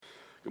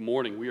Good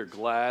morning. We are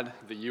glad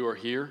that you are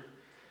here.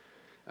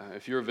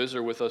 If you're a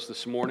visitor with us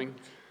this morning,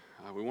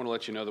 we want to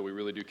let you know that we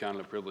really do count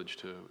it a privilege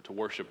to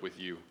worship with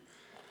you.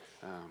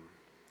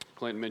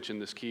 Clinton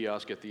mentioned this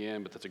kiosk at the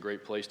end, but that's a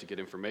great place to get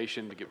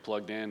information, to get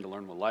plugged in, to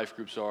learn what life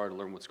groups are, to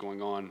learn what's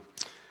going on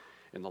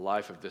in the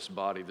life of this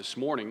body. This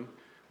morning,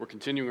 we're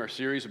continuing our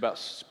series about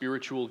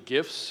spiritual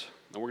gifts,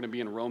 and we're going to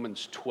be in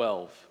Romans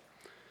 12.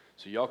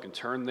 So y'all can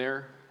turn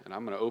there, and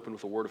I'm going to open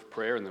with a word of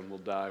prayer, and then we'll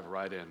dive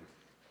right in.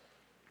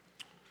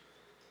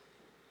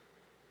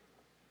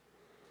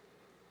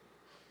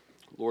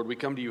 Lord, we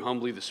come to you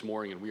humbly this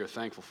morning, and we are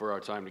thankful for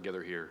our time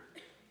together here.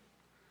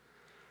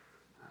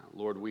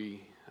 Lord,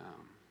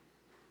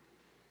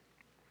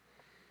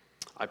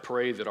 I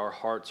pray that our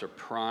hearts are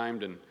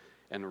primed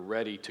and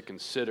ready to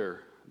consider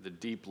the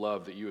deep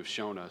love that you have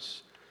shown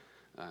us,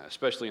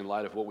 especially in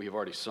light of what we have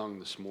already sung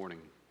this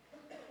morning.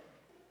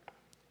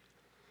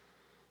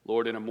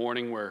 Lord, in a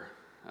morning where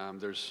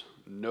there's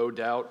no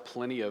doubt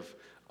plenty of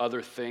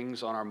other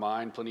things on our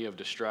mind, plenty of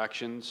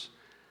distractions,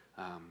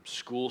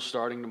 school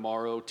starting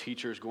tomorrow,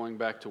 teachers going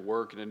back to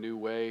work in a new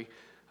way,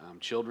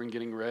 children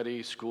getting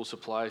ready, school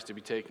supplies to be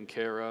taken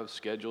care of,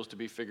 schedules to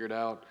be figured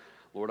out.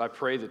 Lord, I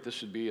pray that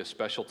this would be a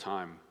special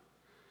time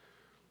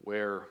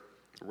where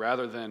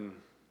rather than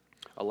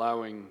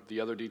allowing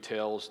the other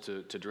details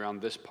to drown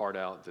this part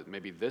out, that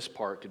maybe this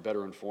part could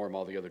better inform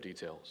all the other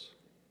details.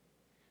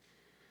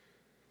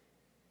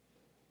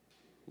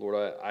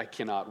 Lord, I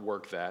cannot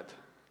work that.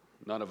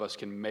 None of us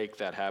can make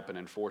that happen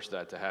and force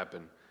that to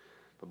happen.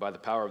 But by the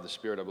power of the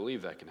Spirit, I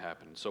believe that can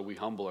happen. So we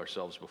humble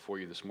ourselves before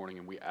you this morning,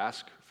 and we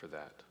ask for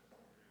that.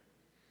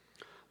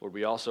 Lord,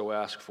 we also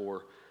ask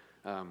for,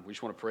 we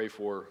just want to pray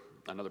for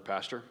another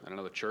pastor and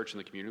another church in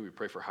the community. We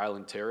pray for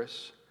Highland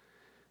Terrace,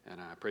 and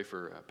I pray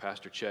for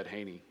Pastor Chet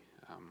Haney.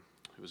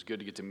 It was good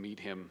to get to meet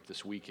him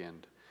this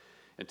weekend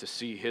and to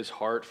see his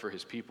heart for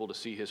his people, to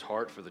see his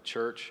heart for the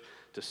church,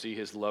 to see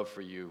his love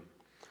for you.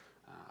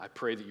 I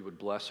pray that you would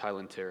bless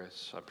Highland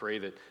Terrace. I pray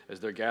that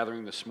as they're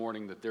gathering this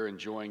morning that they're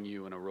enjoying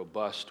you in a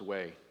robust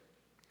way.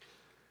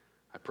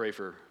 I pray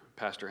for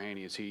Pastor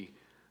Haney as he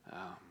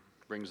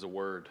brings the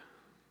word,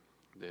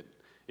 that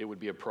it would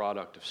be a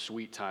product of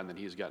sweet time that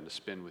he has gotten to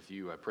spend with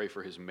you. I pray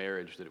for his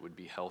marriage, that it would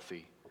be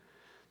healthy,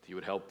 that you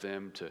would help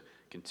them to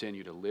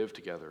continue to live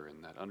together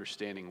in that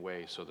understanding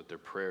way so that their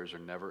prayers are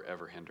never,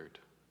 ever hindered.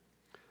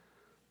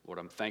 Lord,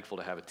 I'm thankful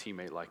to have a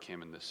teammate like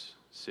him in this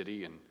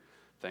city, and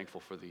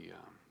thankful for the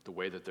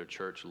way that their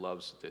church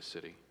loves this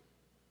city.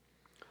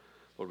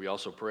 Lord, we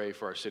also pray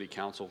for our city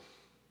council,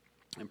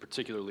 and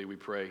particularly we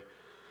pray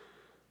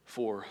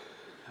for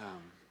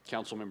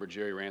council member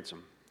Jerry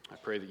Ransom. I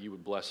pray that you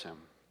would bless him.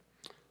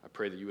 I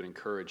pray that you would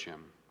encourage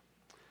him.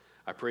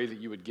 I pray that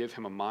you would give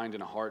him a mind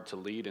and a heart to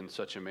lead in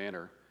such a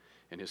manner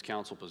in his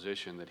council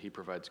position that he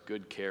provides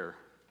good care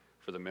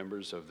for the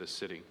members of this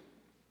city.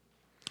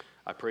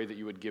 I pray that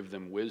you would give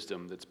them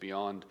wisdom that's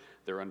beyond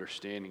their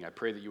understanding. I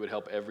pray that you would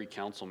help every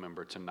council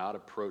member to not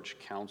approach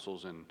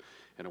councils in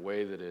a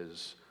way that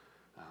is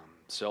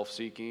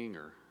self-seeking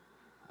or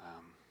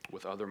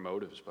with other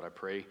motives, but I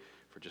pray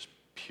for just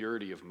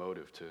purity of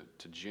motive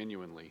to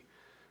genuinely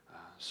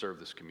serve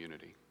this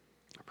community.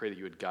 I pray that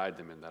you would guide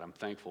them in that. I'm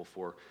thankful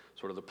for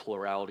sort of the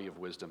plurality of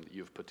wisdom that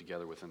you've put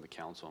together within the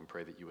council, and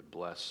pray that you would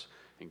bless,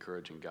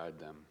 encourage, and guide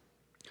them.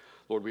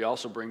 Lord, we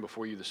also bring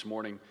before you this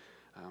morning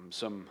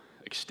some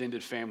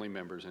extended family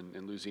members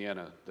in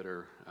Louisiana that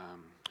are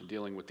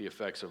dealing with the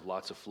effects of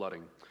lots of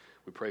flooding.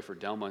 We pray for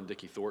Delma and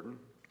Dickie Thornton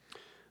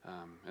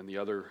and the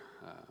other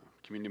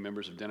community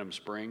members of Denham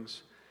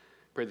Springs.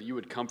 Pray that you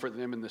would comfort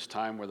them in this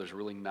time where there's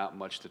really not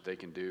much that they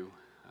can do.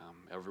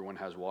 Everyone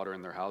has water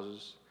in their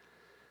houses,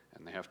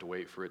 and they have to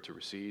wait for it to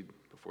recede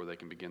before they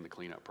can begin the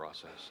cleanup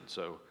process. And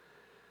so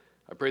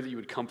I pray that you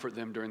would comfort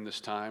them during this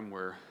time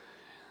where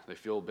they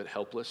feel a bit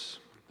helpless.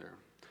 They're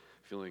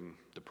feeling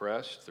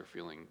depressed, they're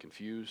feeling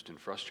confused and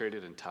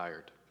frustrated and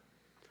tired.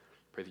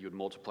 Pray that you would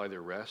multiply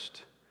their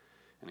rest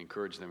and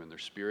encourage them in their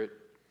spirit.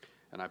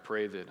 And I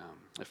pray that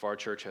if our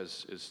church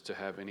is to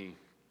have any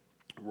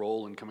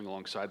role in coming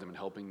alongside them and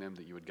helping them,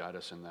 that you would guide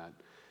us in that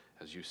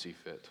as you see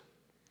fit.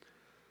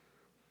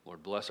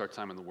 Lord, bless our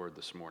time in the Word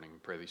this morning. We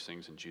pray these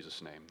things in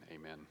Jesus' name.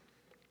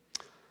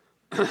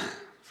 Amen.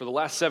 For the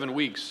last 7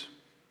 weeks,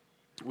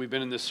 we've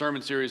been in this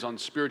sermon series on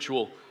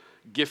spiritual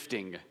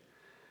gifting.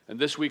 And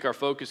this week, our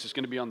focus is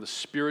going to be on the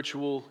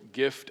spiritual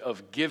gift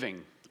of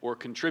giving or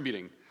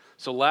contributing.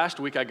 So last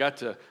week, I got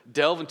to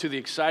delve into the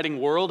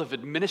exciting world of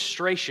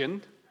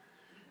administration.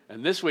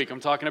 And this week, I'm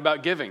talking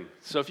about giving.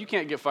 So if you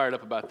can't get fired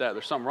up about that,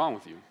 there's something wrong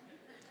with you.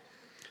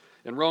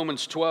 In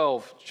Romans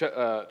 12,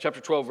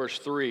 chapter 12, verse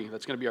 3,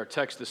 that's going to be our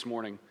text this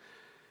morning.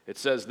 It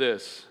says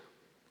this: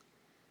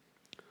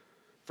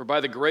 "For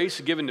by the grace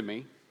given to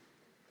me,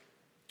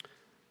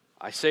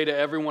 I say to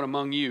everyone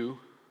among you,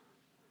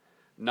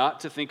 not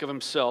to think of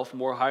himself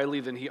more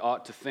highly than he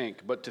ought to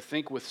think, but to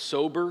think with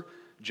sober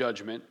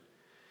judgment,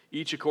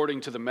 each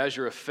according to the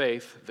measure of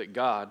faith that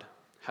God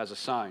has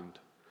assigned.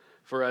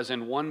 For as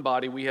in one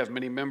body we have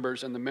many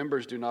members, and the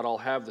members do not all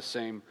have the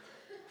same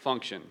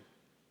function.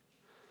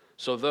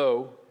 So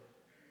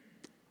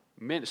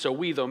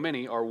we, though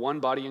many, are one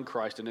body in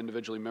Christ and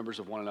individually members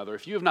of one another.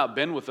 If you have not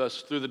been with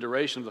us through the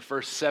duration of the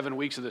first 7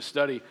 weeks of this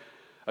study,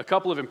 a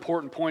couple of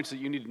important points that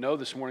you need to know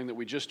this morning that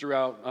we just drew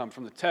out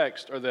from the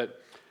text are that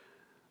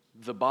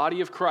the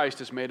body of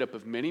Christ is made up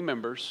of many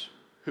members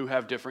who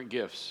have different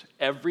gifts.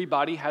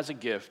 Everybody has a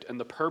gift, and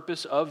the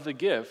purpose of the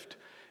gift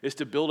is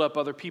to build up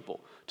other people,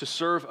 to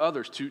serve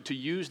others, to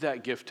use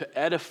that gift to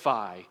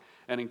edify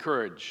and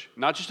encourage.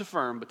 Not just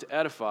affirm, but to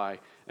edify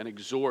and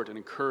exhort and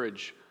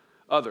encourage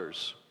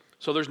others.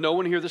 So there's no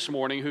one here this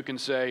morning who can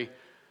say,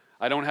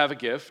 I don't have a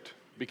gift,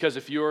 because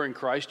if you are in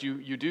Christ,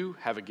 you do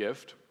have a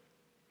gift.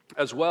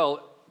 As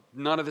well,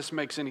 none of this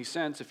makes any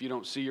sense if you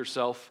don't see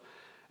yourself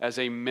as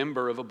a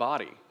member of a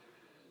body.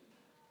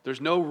 There's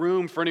no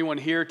room for anyone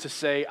here to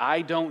say,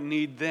 I don't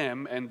need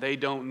them and they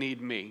don't need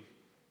me.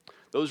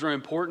 Those are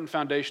important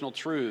foundational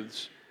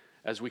truths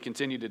as we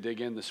continue to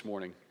dig in this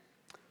morning.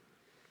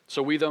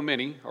 So we, though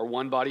many, are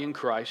one body in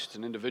Christ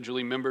and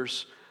individually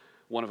members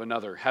one of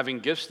another. Having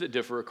gifts that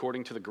differ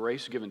according to the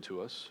grace given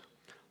to us,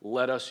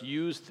 let us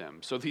use them.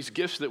 So these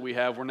gifts that we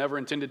have were never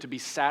intended to be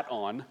sat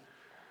on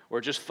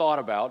or just thought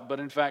about, but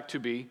in fact to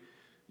be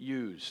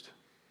used.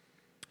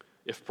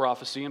 If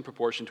prophecy in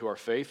proportion to our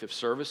faith, if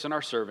service in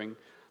our serving,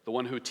 the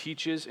one who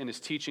teaches in his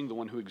teaching, the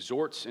one who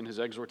exhorts in his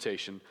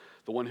exhortation,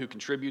 the one who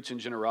contributes in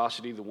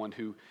generosity, the one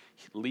who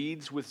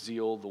leads with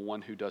zeal, the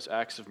one who does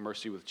acts of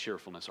mercy with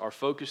cheerfulness. Our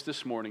focus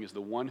this morning is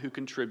the one who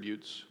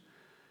contributes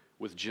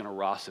with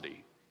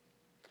generosity.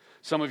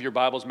 Some of your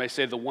Bibles may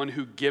say the one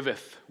who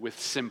giveth with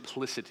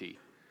simplicity.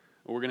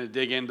 We're going to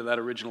dig into that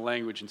original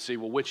language and see,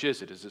 well, which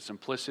is it? Is it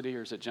simplicity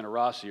or is it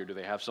generosity, or do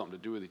they have something to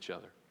do with each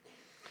other?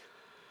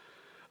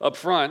 Up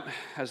front,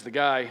 as the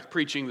guy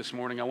preaching this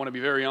morning, I want to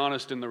be very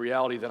honest in the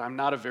reality that I'm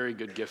not a very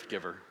good gift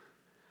giver.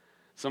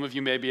 Some of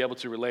you may be able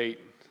to relate.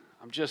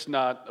 I'm just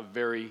not a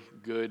very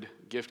good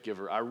gift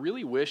giver. I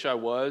really wish I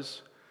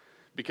was,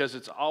 because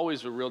it's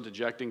always a real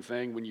dejecting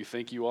thing when you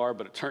think you are,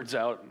 but it turns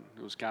out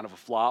it was kind of a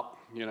flop,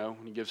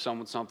 when you give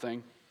someone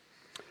something.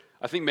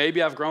 I think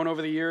maybe I've grown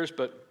over the years,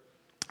 but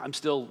I'm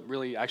still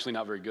really actually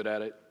not very good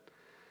at it.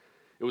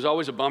 It was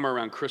always a bummer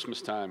around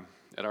Christmas time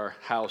at our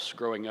house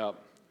growing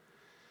up,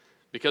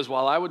 because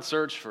while I would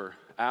search for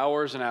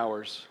hours and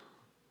hours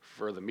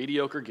for the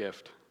mediocre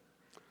gift,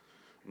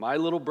 my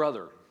little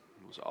brother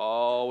was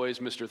always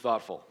Mr.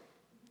 Thoughtful.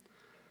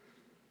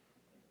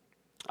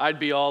 I'd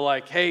be all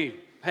like, hey,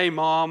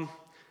 Mom,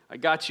 I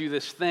got you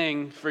this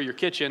thing for your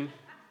kitchen,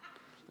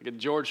 like a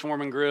George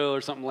Foreman grill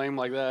or something lame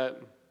like that.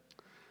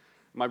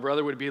 My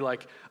brother would be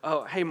like,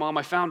 oh, hey, Mom,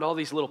 I found all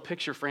these little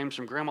picture frames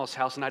from Grandma's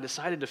house, and I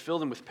decided to fill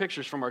them with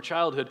pictures from our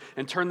childhood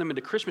and turn them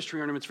into Christmas tree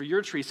ornaments for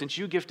your tree, since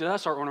you gifted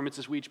us our ornaments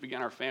as we each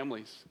began our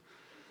families.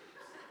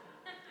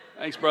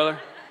 Thanks, brother.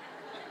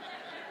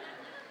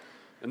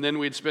 And then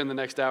we'd spend the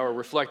next hour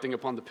reflecting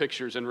upon the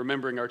pictures and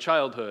remembering our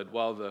childhood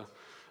while the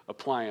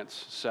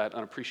appliance sat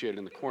unappreciated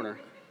in the corner.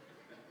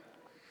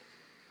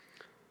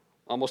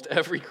 Almost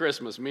every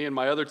Christmas, me and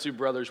my other two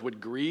brothers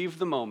would grieve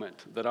the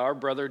moment that our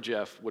brother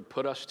Jeff would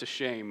put us to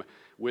shame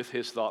with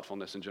his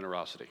thoughtfulness and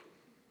generosity.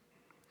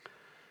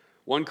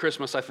 One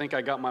Christmas, I think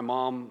I got my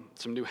mom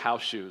some new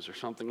house shoes or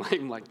something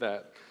lame like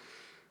that.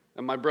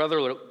 And my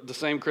brother, the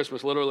same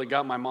Christmas, literally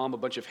got my mom a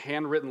bunch of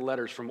handwritten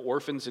letters from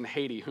orphans in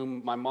Haiti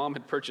whom my mom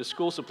had purchased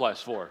school supplies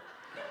for.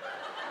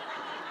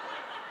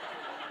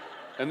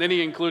 And then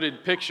he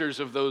included pictures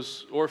of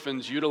those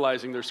orphans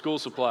utilizing their school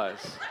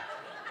supplies.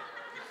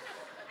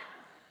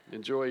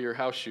 Enjoy your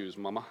house shoes,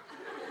 Mama.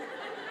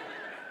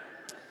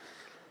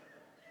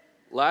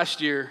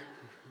 Last year,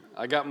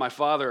 I got my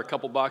father a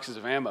couple boxes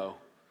of ammo,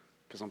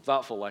 because I'm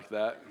thoughtful like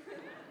that.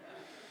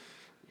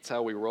 That's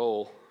how we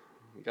roll.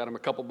 I got him a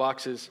couple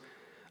boxes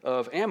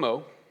of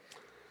ammo,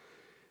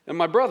 and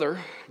my brother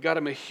got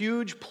him a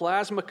huge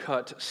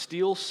plasma-cut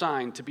steel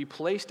sign to be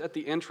placed at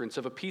the entrance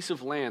of a piece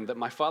of land that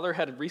my father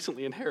had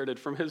recently inherited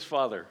from his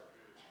father.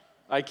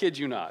 I kid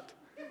you not.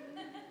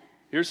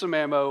 Here's some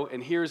ammo,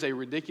 and here's a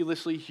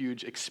ridiculously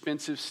huge,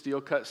 expensive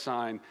steel-cut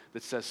sign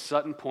that says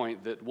Sutton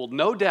Point that will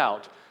no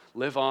doubt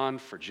live on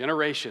for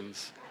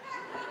generations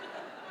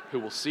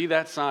who will see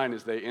that sign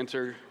as they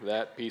enter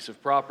that piece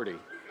of property.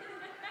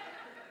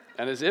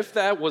 And as if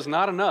that was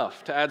not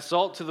enough to add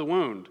salt to the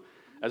wound,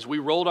 as we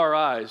rolled our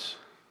eyes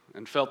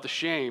and felt the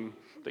shame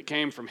that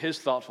came from his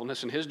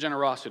thoughtfulness and his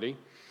generosity,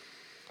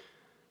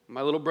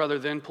 my little brother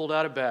then pulled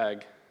out a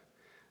bag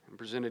and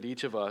presented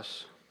each of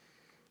us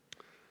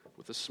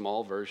with a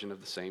small version of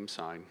the same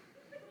sign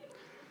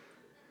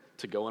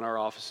to go in our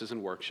offices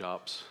and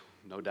workshops,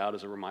 no doubt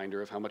as a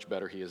reminder of how much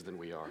better he is than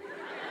we are.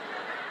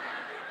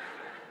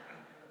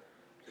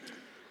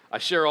 I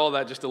share all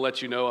that just to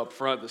let you know up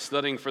front that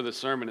studying for this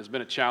sermon has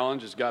been a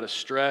challenge, as God has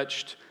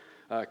stretched,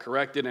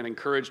 corrected, and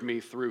encouraged me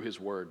through his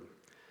word.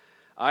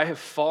 I have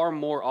far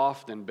more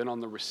often been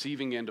on the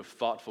receiving end of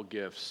thoughtful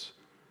gifts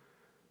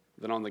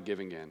than on the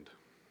giving end.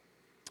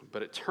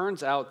 But it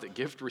turns out that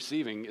gift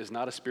receiving is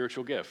not a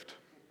spiritual gift.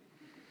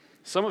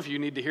 Some of you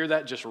need to hear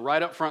that just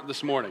right up front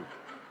this morning.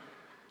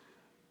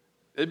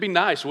 It'd be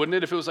nice, wouldn't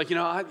it, if it was like,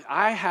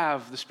 I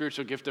have the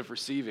spiritual gift of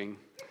receiving,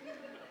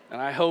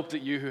 and I hope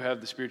that you who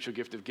have the spiritual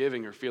gift of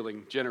giving are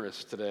feeling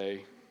generous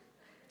today.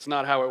 It's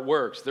not how it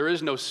works. There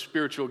is no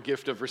spiritual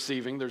gift of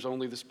receiving. There's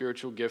only the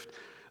spiritual gift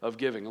of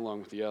giving along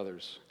with the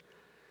others.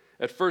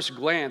 At first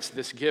glance,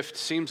 this gift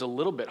seems a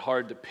little bit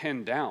hard to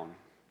pin down.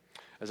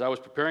 As I was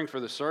preparing for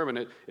the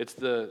sermon, it's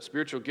the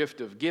spiritual gift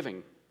of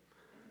giving.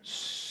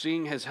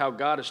 Seeing as how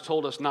God has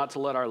told us not to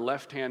let our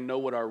left hand know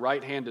what our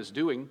right hand is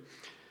doing,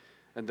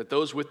 and that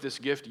those with this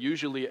gift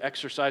usually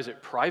exercise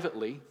it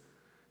privately,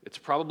 it's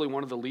probably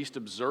one of the least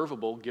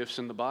observable gifts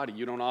in the body.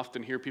 You don't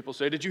often hear people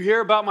say, "Did you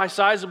hear about my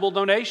sizable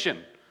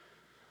donation?"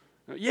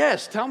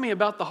 Yes, tell me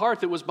about the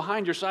heart that was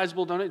behind your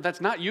sizable donation.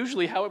 That's not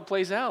usually how it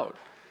plays out.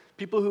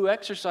 People who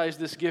exercise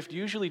this gift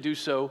usually do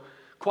so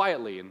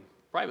quietly and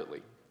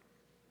privately.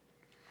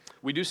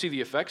 We do see the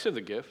effects of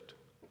the gift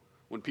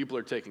when people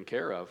are taken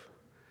care of,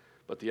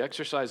 but the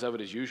exercise of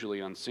it is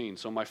usually unseen.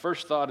 So my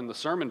first thought in the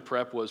sermon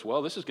prep was,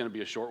 well, this is going to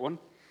be a short one.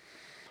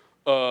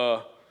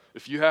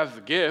 If you have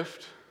the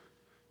gift,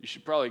 you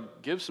should probably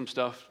give some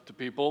stuff to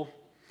people.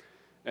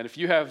 And if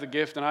you have the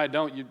gift and I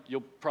don't,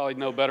 you'll probably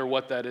know better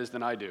what that is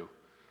than I do.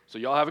 So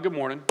y'all have a good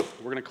morning.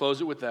 We're going to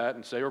close it with that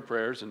and say our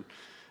prayers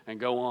and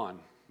go on.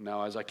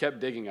 Now, as I kept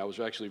digging, I was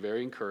actually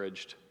very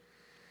encouraged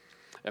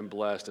and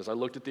blessed. As I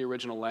looked at the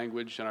original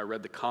language and I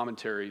read the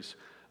commentaries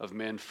of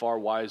men far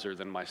wiser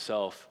than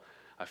myself,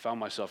 I found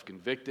myself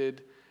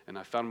convicted and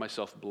I found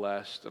myself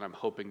blessed, and I'm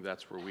hoping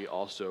that's where we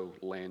also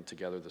land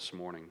together this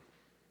morning.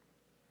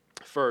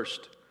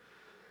 First,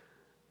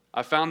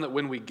 I found that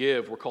when we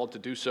give, we're called to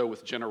do so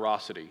with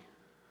generosity.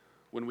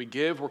 When we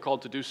give, we're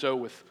called to do so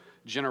with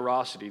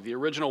generosity. The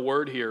original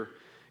word here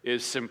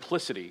is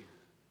simplicity.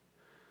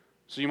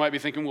 So you might be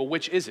thinking, well,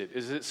 which is it?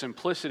 Is it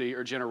simplicity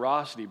or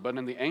generosity? But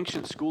in the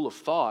ancient school of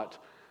thought,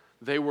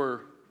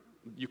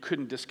 you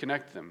couldn't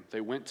disconnect them.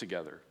 They went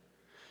together.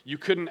 You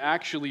couldn't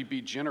actually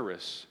be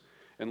generous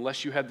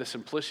unless you had the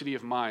simplicity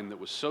of mind that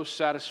was so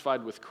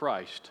satisfied with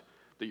Christ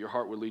that your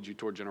heart would lead you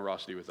toward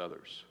generosity with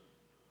others.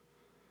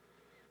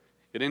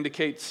 It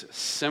indicates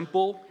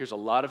simple, here's a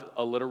lot of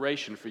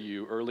alliteration for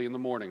you early in the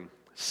morning,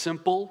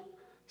 simple,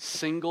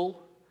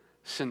 single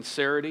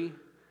sincerity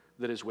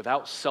that is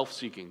without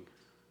self-seeking.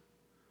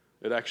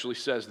 It actually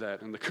says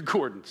that in the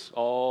concordance,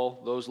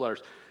 all those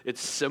letters.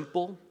 It's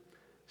simple,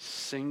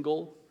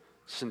 single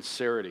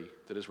sincerity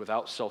that is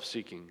without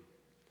self-seeking.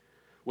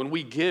 When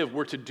we give,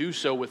 we're to do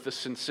so with the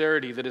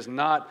sincerity that is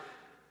not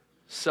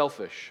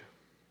selfish.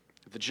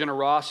 The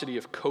generosity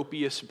of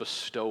copious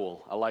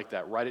bestowal. I like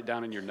that. Write it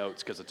down in your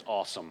notes because it's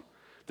awesome.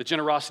 The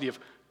generosity of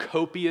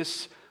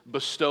copious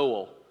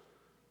bestowal.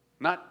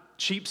 Not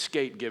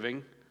cheapskate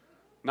giving,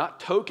 not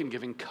token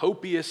giving,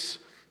 copious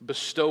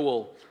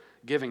bestowal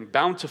giving,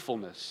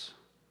 bountifulness.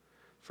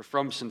 For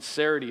from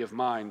sincerity of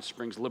mind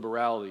springs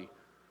liberality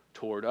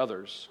toward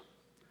others.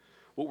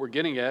 What we're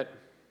getting at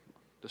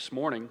this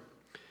morning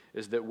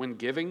is that when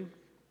giving,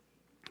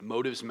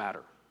 motives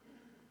matter.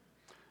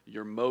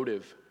 Your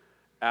motive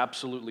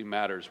absolutely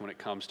matters when it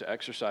comes to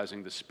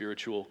exercising the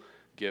spiritual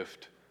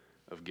gift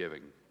of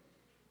giving.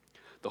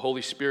 The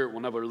Holy Spirit will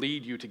never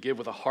lead you to give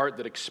with a heart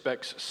that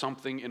expects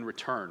something in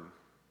return.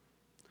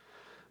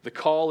 The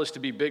call is to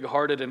be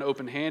big-hearted and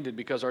open-handed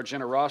because our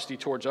generosity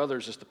towards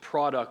others is the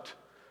product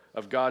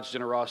of God's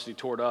generosity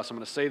toward us. I'm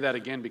going to say that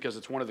again because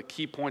it's one of the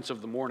key points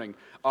of the morning.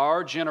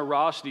 Our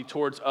generosity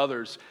towards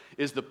others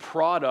is the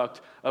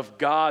product of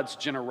God's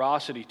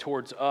generosity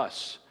towards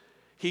us.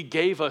 He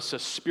gave us a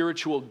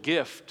spiritual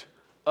gift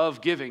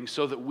of giving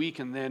so that we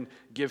can then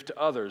give to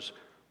others.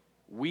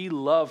 We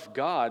love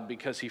God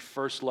because He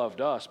first loved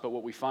us, but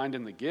what we find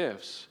in the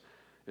gifts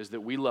is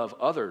that we love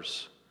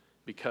others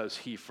because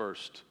He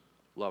first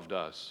loved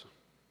us.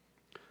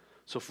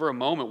 So for a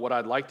moment, what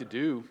I'd like to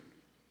do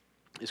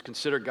is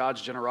consider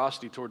God's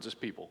generosity towards His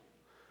people.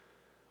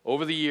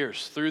 Over the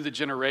years, through the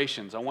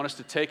generations, I want us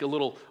to take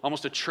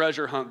almost a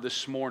treasure hunt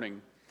this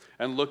morning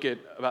and look at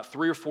about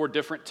 3 or 4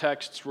 different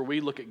texts where we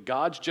look at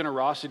God's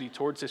generosity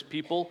towards His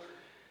people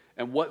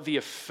and what the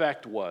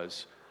effect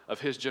was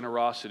of His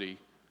generosity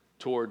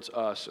towards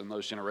us and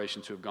those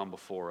generations who have gone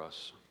before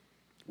us.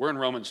 We're in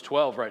Romans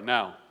 12 right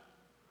now.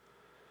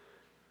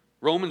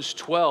 Romans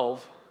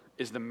 12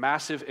 is the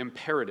massive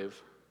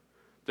imperative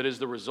that is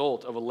the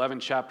result of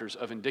 11 chapters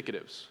of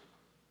indicatives.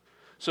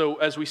 So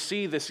as we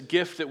see this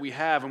gift that we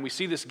have, and we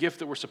see this gift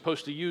that we're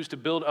supposed to use to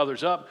build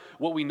others up,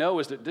 what we know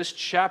is that this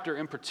chapter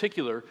in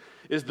particular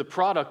is the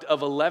product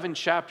of 11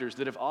 chapters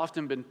that have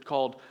often been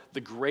called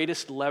the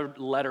greatest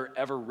letter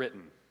ever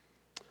written.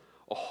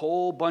 A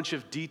whole bunch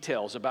of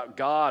details about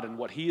God and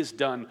what He has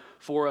done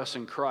for us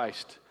in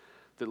Christ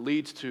that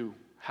leads to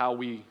how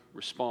we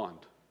respond.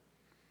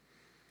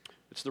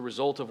 It's the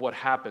result of what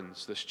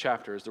happens, this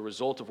chapter is the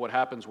result of what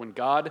happens when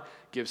God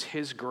gives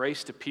His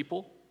grace to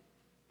people,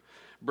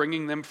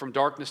 bringing them from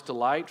darkness to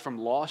light, from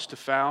lost to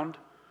found,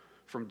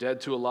 from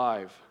dead to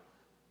alive.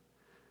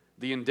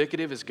 The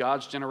indicative is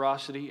God's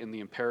generosity, and the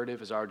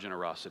imperative is our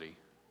generosity.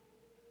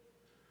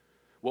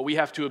 What we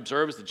have to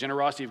observe is the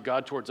generosity of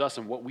God towards us,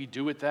 and what we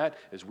do with that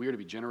is we are to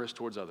be generous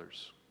towards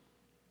others.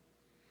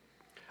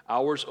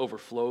 Ours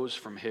overflows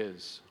from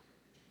His.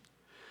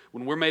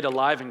 When we're made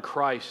alive in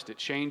Christ, it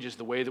changes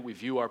the way that we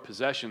view our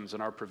possessions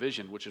and our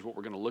provision, which is what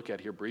we're going to look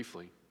at here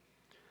briefly.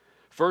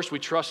 First, we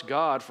trust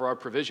God for our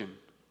provision.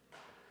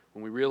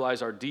 When we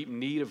realize our deep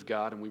need of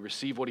God and we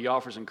receive what He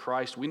offers in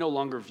Christ, we no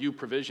longer view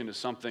provision as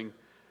something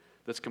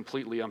that's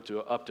completely up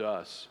to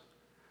us.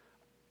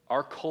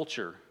 Our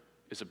culture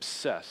is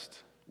obsessed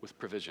with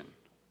provision.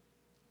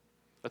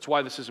 That's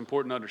why this is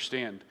important to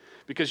understand,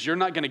 because you're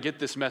not going to get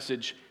this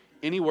message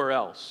anywhere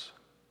else.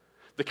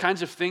 The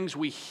kinds of things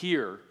we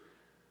hear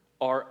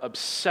are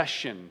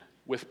obsession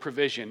with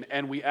provision,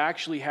 and we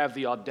actually have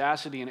the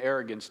audacity and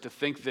arrogance to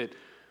think that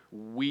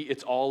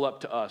it's all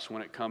up to us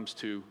when it comes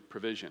to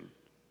provision.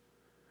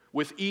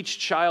 With each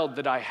child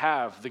that I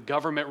have, the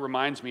government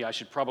reminds me I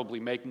should probably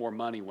make more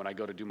money when I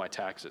go to do my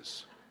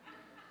taxes.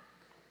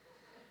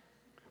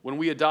 When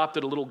we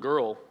adopted a little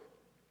girl,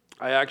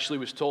 I actually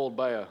was told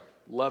by a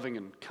loving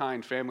and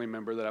kind family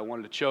member that I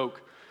wanted to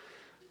choke.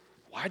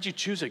 Why'd you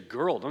choose a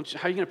girl? How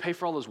are you going to pay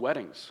for all those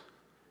weddings?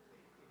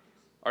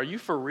 Are you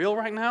for real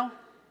right now?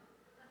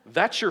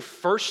 That's your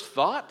first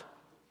thought?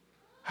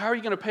 How are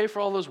you going to pay for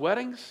all those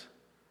weddings?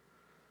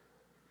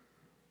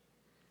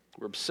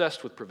 We're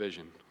obsessed with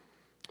provision.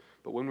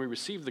 But when we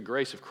receive the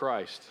grace of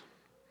Christ,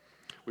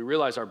 we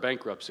realize our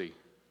bankruptcy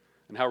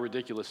and how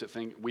ridiculous it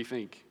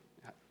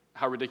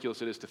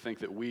is to think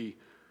that we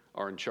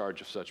are in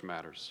charge of such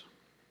matters.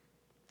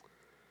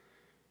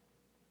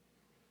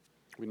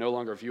 We no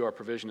longer view our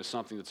provision as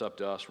something that's up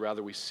to us.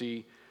 Rather, we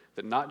see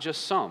that not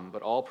just some,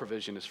 but all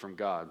provision is from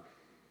God.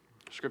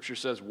 Scripture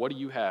says, what do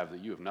you have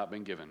that you have not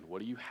been given? What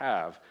do you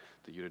have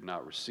that you did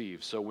not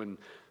receive? So when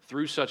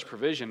through such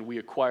provision we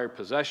acquire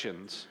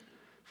possessions,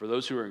 for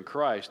those who are in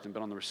Christ and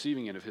been on the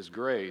receiving end of His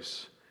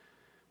grace,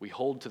 we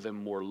hold to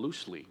them more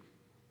loosely.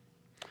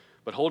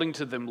 But holding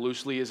to them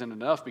loosely isn't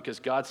enough, because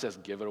God says,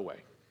 give it away.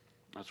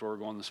 That's where we're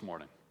going this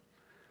morning.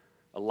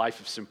 A life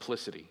of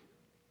simplicity.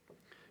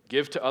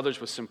 Give to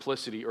others with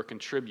simplicity, or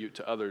contribute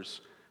to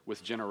others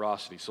with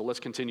generosity. So let's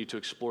continue to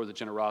explore the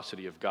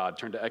generosity of God.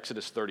 Turn to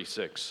Exodus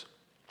 36.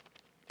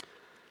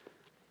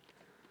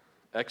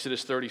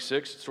 Exodus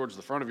 36, it's towards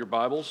the front of your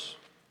Bibles.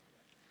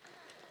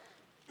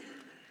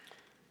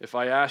 If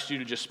I asked you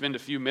to just spend a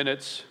few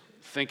minutes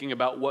thinking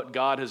about what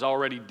God has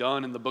already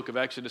done in the book of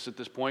Exodus at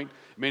this point,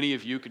 many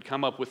of you could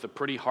come up with a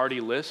pretty hearty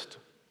list.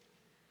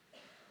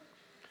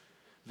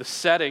 The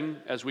setting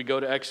as we go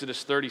to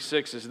Exodus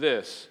 36 is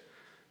this.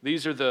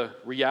 These are the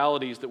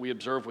realities that we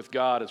observe with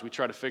God as we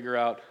try to figure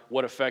out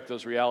what effect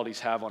those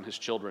realities have on His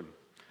children.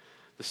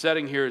 The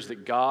setting here is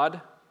that God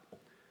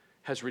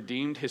has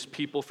redeemed His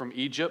people from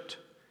Egypt.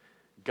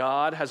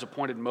 God has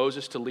appointed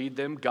Moses to lead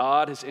them.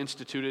 God has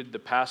instituted the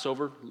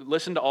Passover.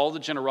 Listen to all the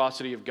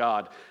generosity of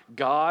God.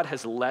 God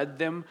has led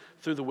them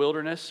through the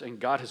wilderness, and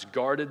God has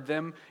guarded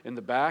them in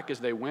the back as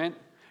they went.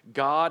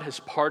 God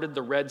has parted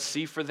the Red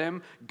Sea for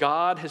them.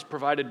 God has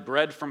provided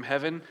bread from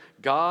heaven.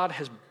 God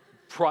has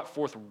brought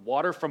forth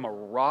water from a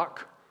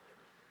rock.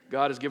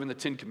 God has given the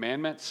 10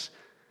 Commandments.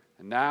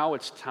 And now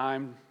it's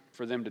time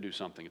for them to do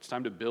something. It's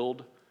time to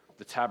build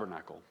the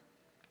tabernacle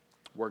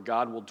where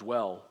God will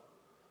dwell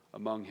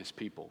among His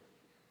people.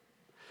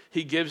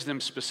 He gives them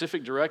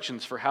specific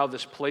directions for how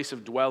this place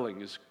of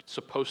dwelling is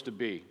supposed to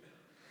be,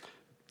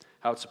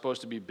 how it's supposed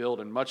to be built.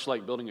 And much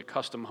like building a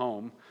custom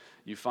home,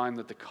 you find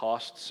that the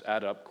costs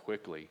add up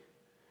quickly.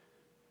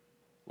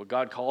 What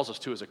God calls us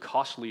to is a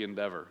costly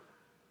endeavor,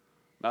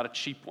 not a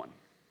cheap one.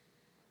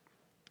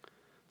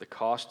 The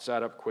costs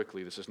add up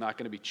quickly. This is not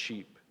going to be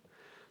cheap.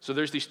 So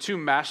there's these two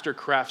master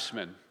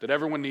craftsmen that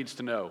everyone needs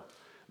to know,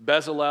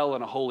 Bezalel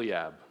and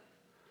Aholiab.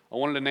 I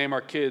wanted to name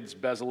our kids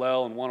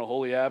Bezalel and one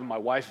Aholiab, and my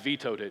wife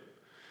vetoed it.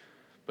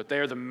 But they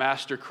are the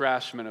master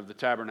craftsmen of the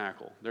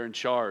tabernacle. They're in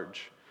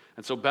charge.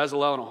 And so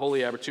Bezalel and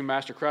Aholiab are two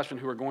master craftsmen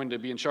who are going to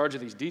be in charge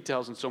of these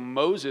details. And so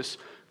Moses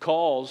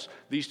calls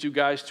these two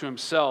guys to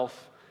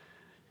himself.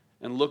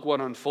 And look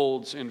what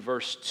unfolds in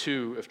verse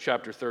 2 of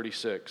chapter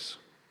 36.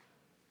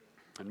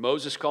 And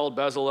Moses called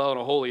Bezalel and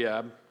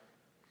Aholiab,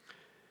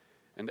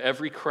 and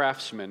every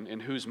craftsman in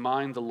whose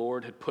mind the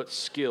Lord had put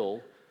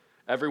skill,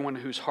 everyone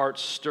whose heart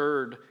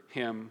stirred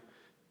him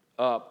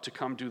up to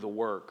come do the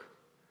work.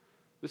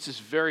 This is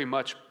very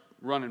much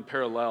run in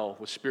parallel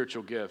with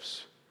spiritual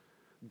gifts.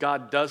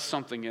 God does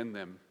something in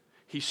them.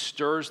 He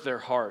stirs their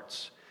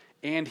hearts,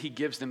 and He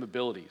gives them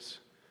abilities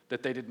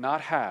that they did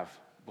not have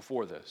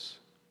before this.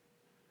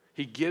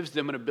 He gives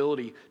them an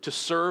ability to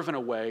serve in a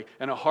way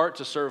and a heart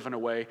to serve in a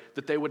way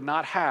that they would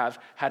not have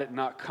had it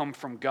not come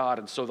from God.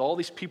 And so all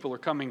these people are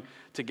coming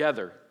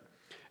together,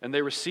 and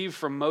they receive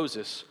from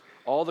Moses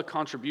all the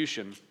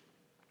contribution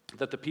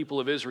that the people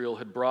of Israel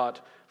had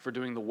brought for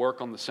doing the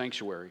work on the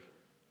sanctuary.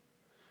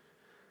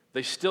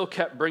 They still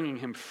kept bringing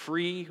him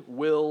free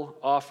will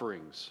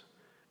offerings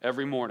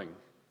every morning.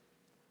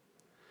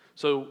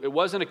 So it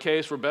wasn't a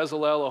case where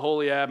Bezalel,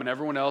 Aholiab, and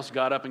everyone else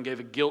got up and gave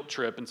a guilt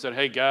trip and said,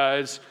 hey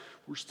guys,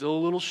 we're still a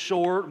little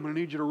short. I'm going to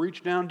need you to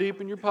reach down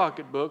deep in your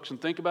pocketbooks and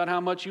think about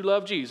how much you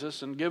love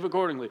Jesus and give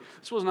accordingly.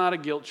 This was not a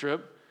guilt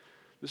trip.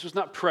 This was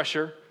not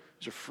pressure.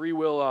 These are free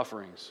will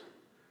offerings.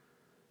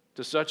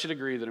 To such a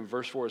degree that in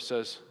verse 4 it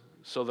says,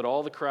 so that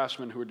all the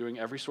craftsmen who were doing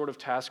every sort of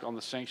task on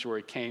the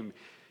sanctuary came,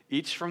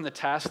 each from the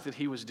task that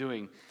he was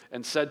doing,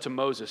 and said to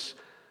Moses,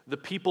 the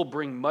people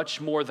bring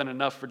much more than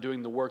enough for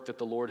doing the work that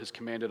the Lord has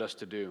commanded us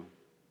to do.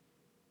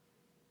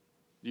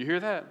 Do you hear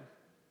that?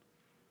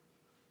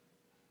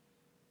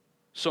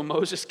 So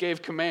Moses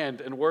gave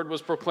command, and word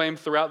was proclaimed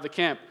throughout the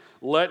camp,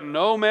 let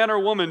no man or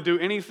woman do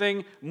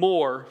anything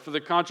more for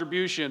the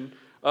contribution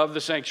of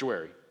the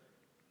sanctuary.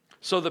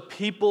 So the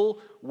people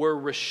were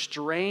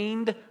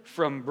restrained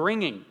from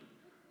bringing,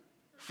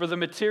 for the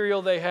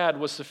material they had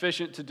was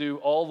sufficient to do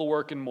all the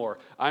work and more.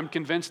 I'm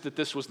convinced that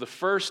this was the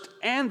first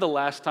and the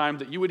last time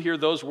that you would hear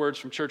those words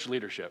from church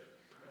leadership.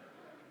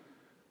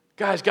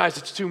 Guys,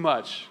 it's too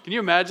much. Can you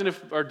imagine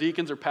if our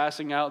deacons are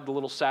passing out the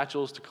little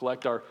satchels to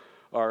collect our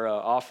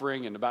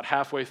offering, and about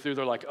halfway through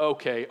they're like,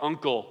 okay,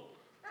 uncle,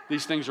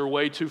 these things are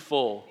way too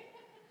full.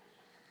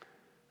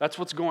 That's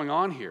what's going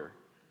on here.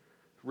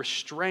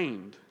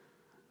 Restrained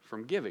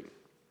from giving.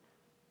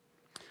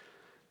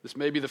 This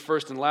may be the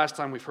first and last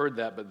time we've heard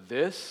that, but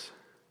this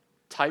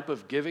type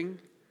of giving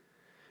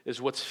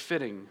is what's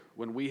fitting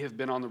when we have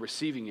been on the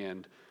receiving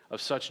end of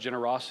such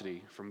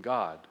generosity from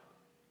God.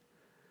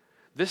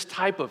 This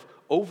type of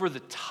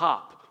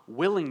over-the-top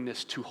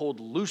willingness to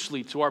hold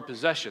loosely to our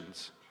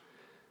possessions.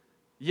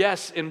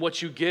 Yes, in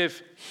what you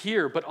give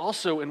here, but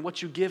also in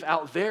what you give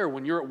out there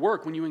when you're at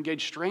work, when you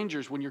engage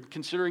strangers, when you're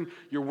considering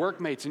your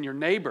workmates and your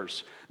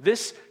neighbors.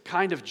 This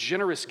kind of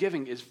generous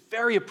giving is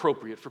very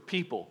appropriate for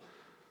people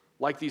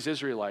like these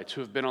Israelites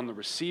who have been on the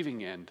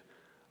receiving end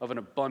of an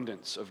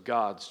abundance of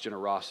God's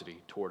generosity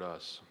toward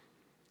us.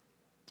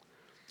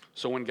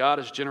 So when God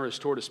is generous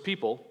toward his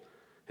people,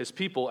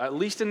 at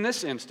least in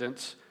this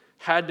instance,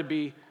 had to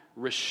be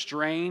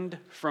restrained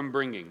from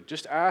bringing.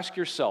 Just ask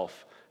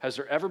yourself, has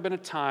there ever been a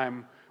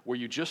time where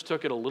you just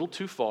took it a little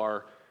too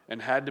far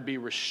and had to be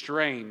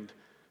restrained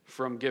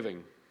from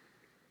giving?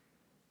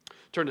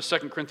 Turn to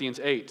 2 Corinthians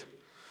 8.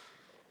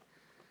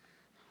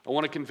 I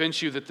want to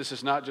convince you that this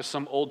is not just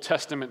some Old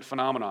Testament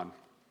phenomenon.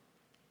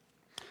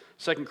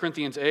 2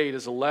 Corinthians 8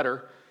 is a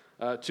letter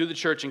to the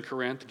church in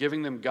Corinth,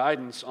 giving them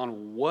guidance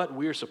on what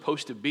we are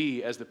supposed to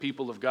be as the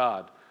people of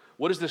God.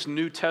 What is this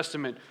New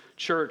Testament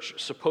church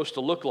supposed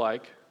to look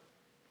like?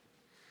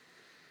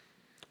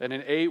 And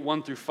in 8,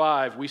 1 through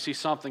 5, we see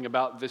something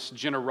about this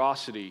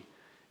generosity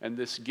and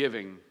this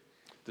giving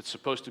that's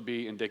supposed to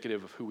be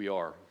indicative of who we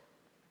are.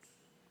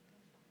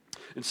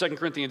 In 2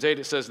 Corinthians 8,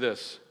 it says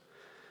this,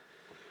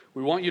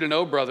 we want you to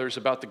know, brothers,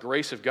 about the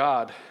grace of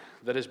God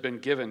that has been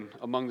given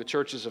among the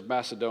churches of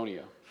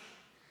Macedonia.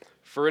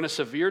 For in a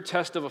severe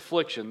test of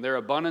affliction, their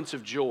abundance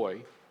of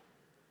joy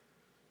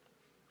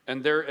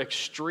and their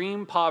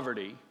extreme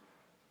poverty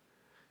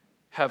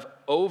have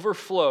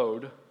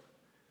overflowed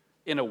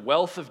in a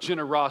wealth of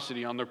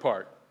generosity on their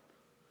part.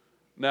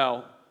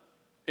 Now,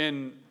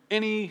 in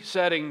any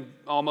setting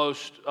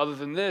almost other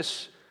than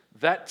this,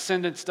 that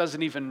sentence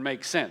doesn't even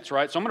make sense,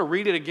 right? So I'm going to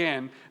read it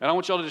again, and I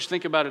want y'all to just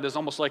think about it as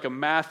almost like a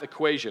math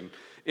equation.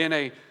 In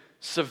a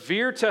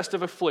severe test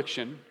of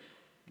affliction,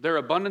 their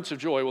abundance of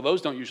joy, well,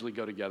 those don't usually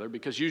go together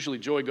because usually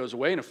joy goes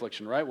away in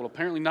affliction, right? Well,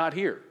 apparently not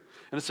here.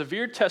 In a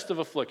severe test of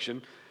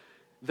affliction,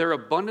 their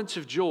abundance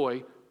of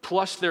joy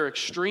plus their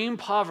extreme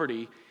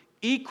poverty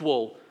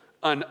equal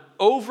an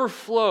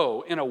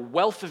overflow in a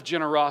wealth of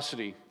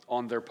generosity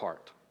on their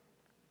part.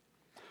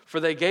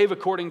 For they gave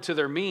according to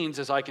their means,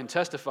 as I can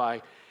testify,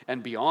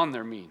 and beyond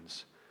their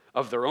means,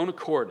 of their own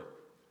accord,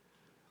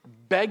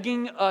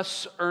 begging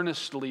us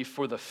earnestly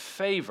for the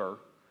favor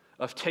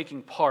of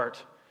taking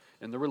part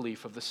in the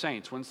relief of the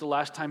saints. When's the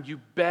last time you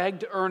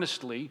begged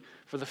earnestly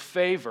for the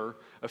favor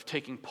of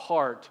taking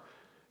part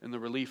in the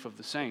relief of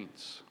the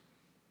saints?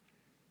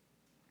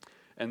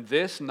 And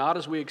this, not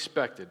as we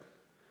expected,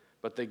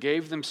 but they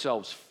gave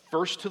themselves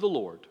first to the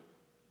Lord,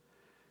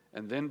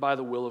 and then by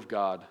the will of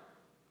God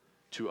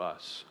to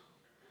us.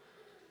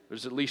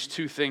 There's at least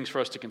two things for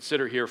us to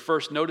consider here.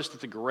 First, notice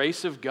that the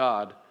grace of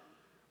God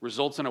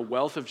results in a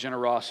wealth of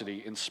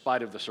generosity in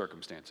spite of the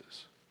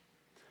circumstances.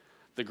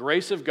 The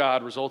grace of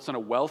God results in a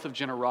wealth of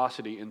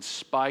generosity in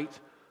spite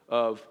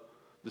of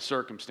the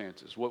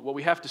circumstances. What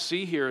we have to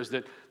see here is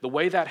that the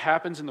way that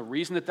happens and the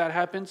reason that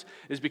happens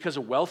is because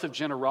a wealth of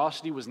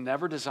generosity was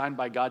never designed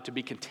by God to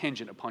be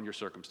contingent upon your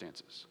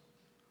circumstances.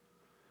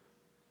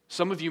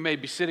 Some of you may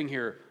be sitting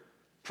here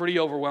pretty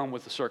overwhelmed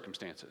with the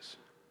circumstances.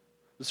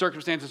 The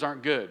circumstances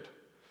aren't good.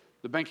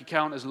 The bank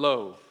account is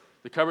low.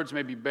 The cupboards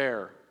may be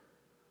bare.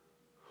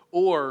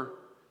 Or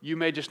you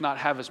may just not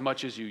have as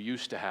much as you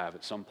used to have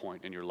at some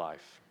point in your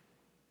life.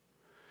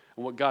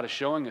 And what God is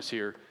showing us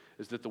here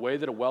is that the way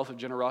that a wealth of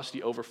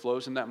generosity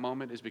overflows in that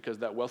moment is because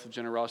that wealth of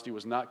generosity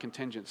was not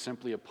contingent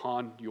simply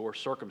upon your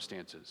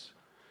circumstances.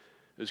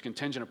 It was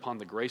contingent upon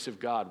the grace of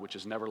God, which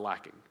is never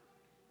lacking.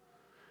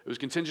 It was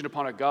contingent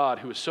upon a God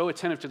who was so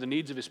attentive to the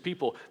needs of his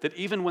people that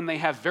even when they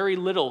have very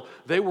little,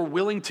 they were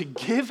willing to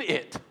give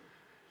it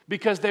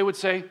because they would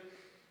say,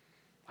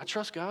 I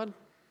trust God.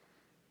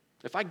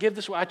 If I give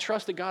this way, I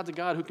trust that God's a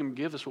God who can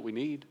give us what we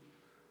need.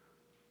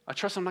 I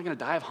trust I'm not going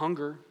to die of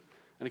hunger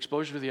and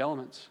exposure to the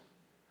elements.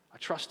 I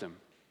trust him.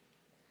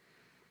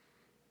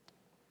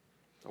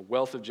 A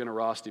wealth of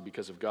generosity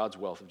because of God's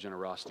wealth of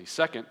generosity.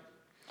 Second,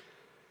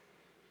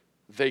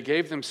 they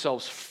gave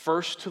themselves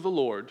first to the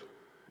Lord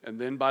and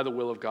then by the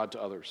will of God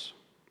to others.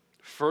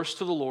 First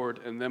to the Lord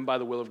and then by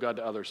the will of God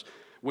to others.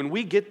 When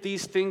we get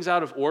these things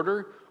out of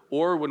order,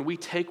 or when we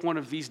take one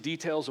of these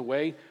details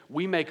away,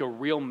 we make a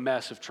real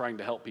mess of trying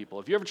to help people.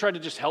 Have you ever tried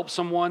to just help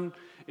someone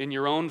in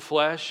your own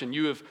flesh and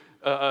you have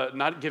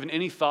not given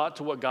any thought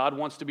to what God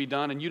wants to be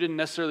done and you didn't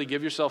necessarily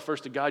give yourself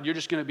first to God? You're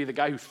just going to be the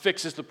guy who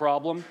fixes the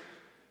problem.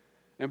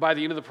 And by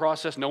the end of the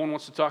process, no one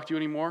wants to talk to you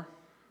anymore.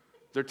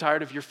 They're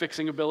tired of your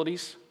fixing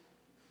abilities.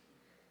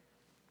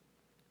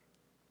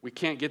 We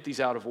can't get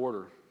these out of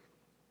order.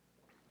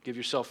 Give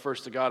yourself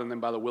first to God and then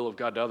by the will of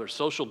God to others.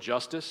 Social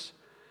justice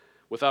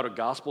without a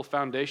gospel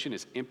foundation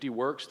is empty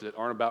works that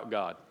aren't about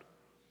God.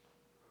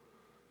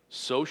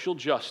 Social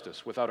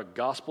justice without a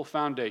gospel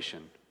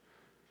foundation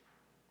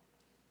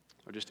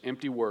are just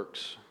empty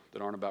works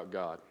that aren't about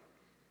God.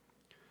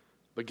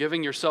 But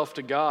giving yourself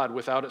to God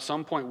without at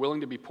some point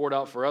willing to be poured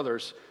out for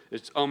others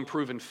is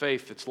unproven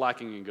faith that's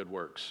lacking in good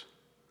works.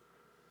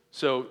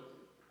 So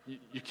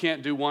you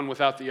can't do one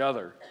without the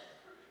other.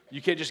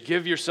 You can't just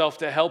give yourself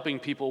to helping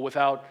people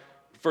without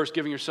first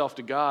giving yourself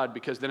to God,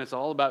 because then it's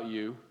all about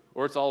you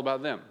or it's all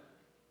about them.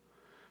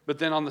 But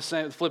then on the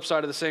flip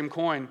side of the same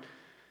coin,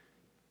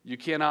 you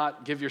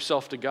cannot give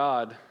yourself to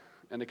God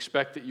and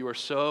expect that you are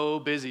so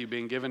busy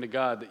being given to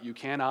God that you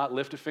cannot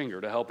lift a finger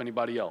to help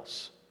anybody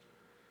else.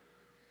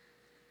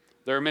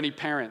 There are many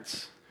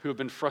parents who have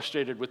been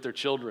frustrated with their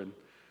children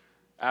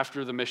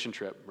after the mission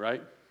trip,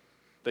 right?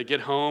 They get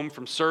home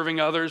from serving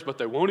others, but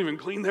they won't even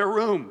clean their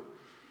room.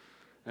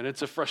 And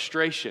it's a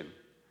frustration.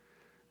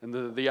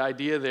 And the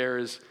idea there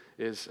is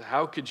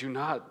how could you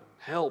not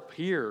help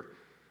here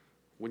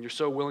when you're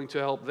so willing to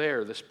help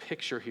there? This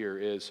picture here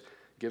is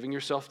giving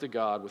yourself to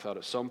God without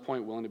at some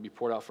point willing to be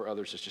poured out for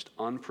others is just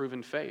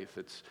unproven faith.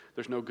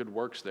 There's no good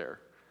works there.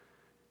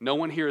 No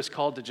one here is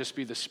called to just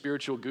be the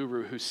spiritual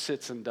guru who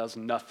sits and does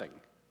nothing.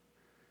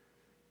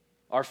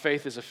 Our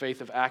faith is a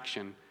faith of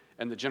action,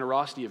 and the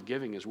generosity of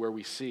giving is where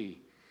we see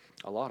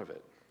a lot of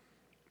it.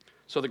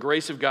 So the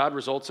grace of God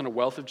results in a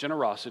wealth of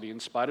generosity in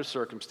spite of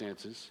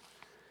circumstances.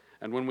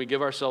 And when we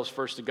give ourselves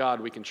first to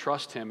God, we can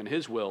trust him and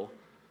his will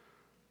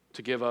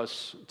to give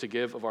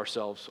of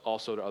ourselves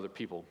also to other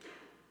people.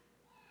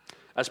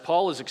 As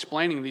Paul is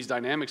explaining these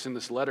dynamics in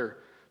this letter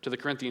to the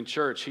Corinthian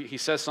church, he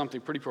says something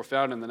pretty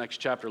profound in the next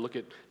chapter. Look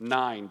at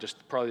 9,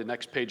 just probably the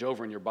next page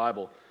over in your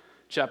Bible.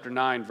 Chapter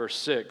 9, verse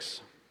 6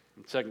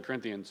 in 2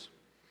 Corinthians.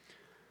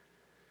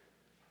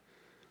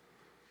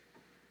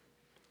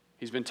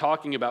 He's been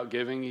talking about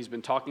giving. He's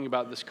been talking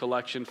about this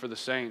collection for the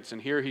saints.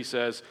 And here he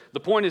says, the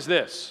point is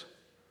this.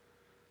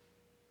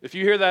 If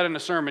you hear that in a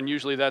sermon,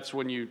 usually that's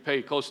when you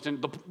pay close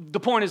attention. The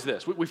point is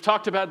this. We've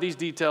talked about these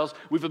details.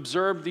 We've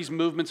observed these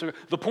movements.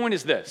 The point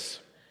is this.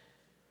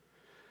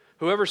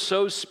 Whoever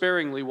sows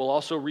sparingly will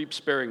also reap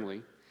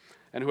sparingly,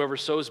 and whoever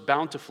sows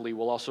bountifully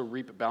will also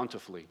reap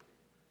bountifully.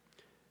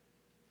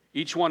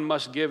 Each one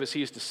must give as he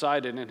has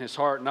decided in his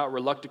heart, not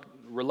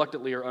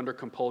reluctantly or under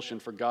compulsion,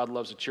 for God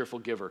loves a cheerful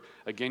giver.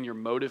 Again, your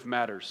motive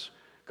matters.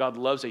 God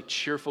loves a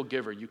cheerful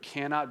giver. You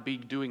cannot be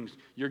doing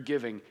your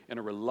giving in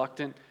a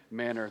reluctant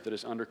manner that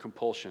is under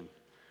compulsion.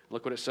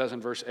 Look what it says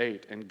in verse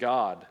 8. And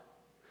God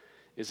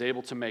is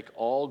able to make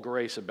all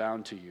grace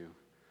abound to you,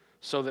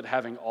 so that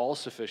having all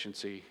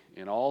sufficiency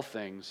in all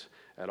things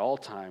at all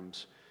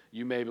times,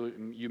 you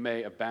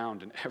may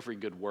abound in every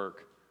good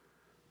work.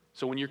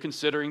 So when you're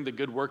considering the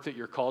good work that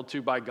you're called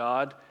to by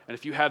God, and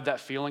if you have that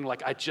feeling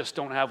like, I just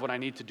don't have what I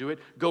need to do it,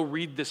 go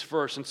read this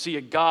verse and see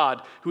a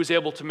God who is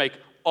able to make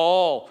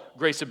all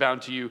grace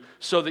abound to you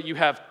so that you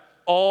have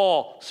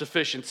all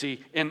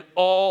sufficiency in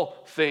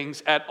all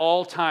things at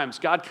all times.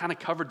 God kind of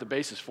covered the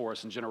basis for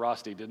us in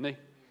generosity, didn't he?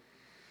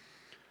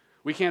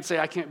 We can't say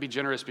I can't be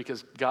generous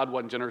because God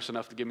wasn't generous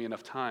enough to give me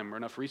enough time or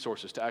enough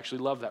resources to actually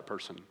love that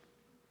person.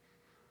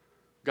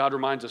 God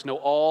reminds us, no,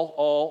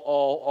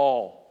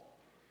 all.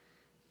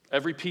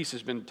 Every piece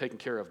has been taken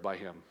care of by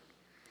him.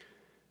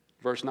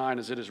 Verse 9,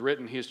 as it is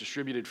written, he has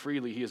distributed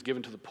freely, he has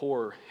given to the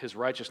poor, his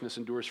righteousness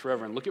endures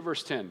forever. And look at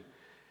verse 10.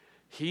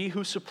 He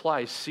who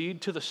supplies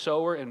seed to the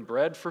sower and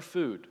bread for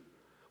food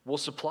will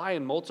supply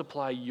and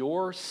multiply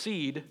your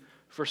seed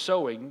for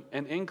sowing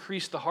and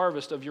increase the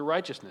harvest of your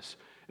righteousness.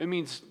 It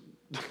means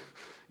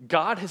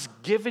God has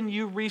given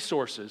you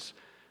resources.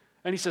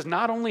 And he says,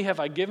 not only have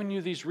I given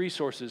you these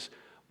resources,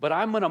 but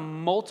I'm going to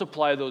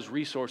multiply those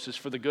resources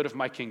for the good of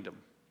my kingdom.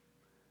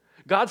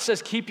 God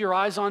says, keep your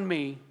eyes on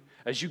me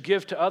as you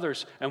give to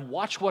others and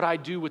watch what I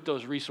do with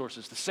those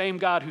resources. The same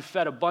God who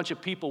fed a bunch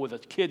of people with a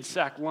kid's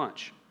sack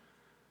lunch.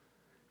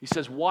 He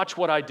says, watch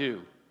what I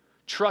do.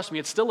 Trust me,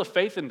 it's still a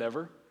faith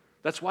endeavor.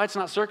 That's why it's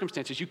not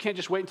circumstances. You can't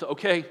just wait until,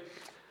 okay,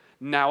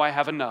 now I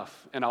have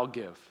enough and I'll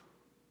give.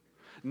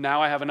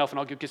 Now I have enough and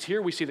I'll give. Because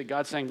here we see that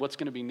God's saying what's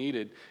going to be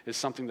needed is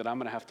something that I'm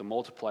going to have to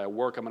multiply, a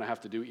work I'm going to have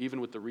to do even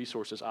with the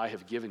resources I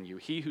have given you.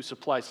 He who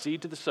supplies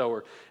seed to the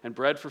sower and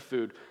bread for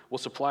food will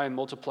supply and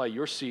multiply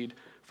your seed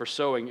for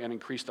sowing and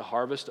increase the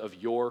harvest of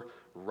your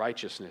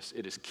righteousness.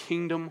 It is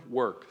kingdom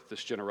work,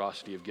 this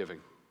generosity of giving.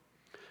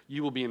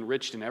 You will be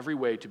enriched in every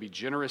way to be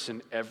generous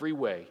in every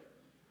way,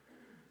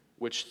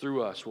 which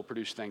through us will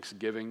produce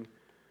thanksgiving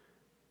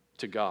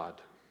to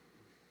God.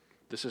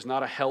 This is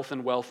not a health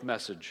and wealth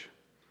message.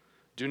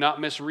 Do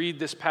not misread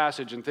this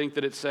passage and think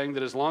that it's saying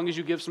that as long as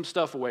you give some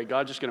stuff away,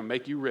 God's just going to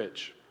make you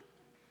rich.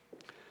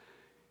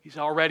 He's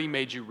already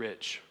made you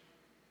rich.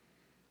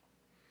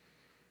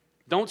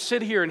 Don't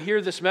sit here and hear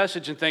this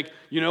message and think,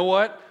 you know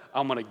what?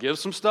 I'm going to give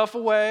some stuff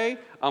away.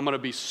 I'm going to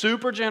be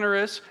super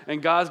generous,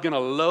 and God's going to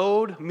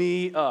load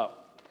me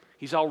up.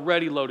 He's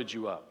already loaded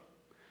you up.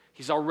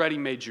 He's already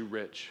made you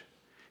rich.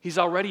 He's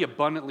already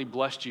abundantly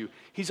blessed you.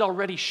 He's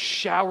already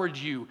showered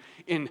you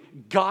in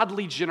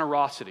godly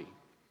generosity.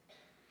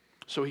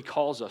 So he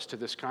calls us to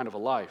this kind of a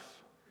life.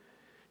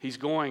 He's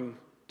going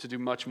to do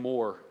much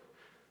more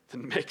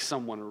than make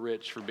someone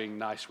rich for being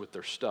nice with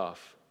their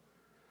stuff.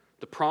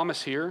 The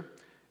promise here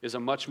is a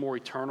much more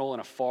eternal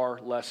and a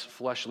far less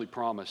fleshly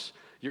promise.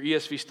 Your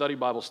ESV Study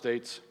Bible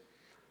states,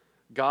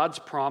 God's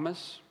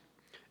promise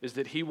is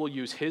that he will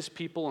use his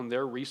people and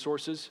their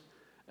resources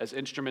as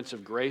instruments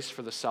of grace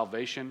for the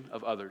salvation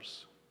of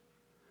others.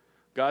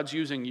 God's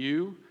using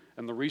you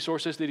and the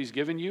resources that he's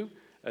given you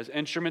as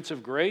instruments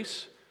of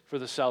grace for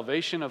the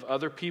salvation of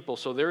other people.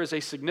 So there is a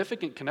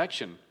significant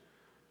connection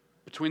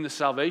between the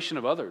salvation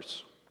of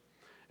others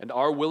and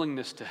our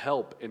willingness to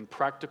help in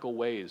practical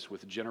ways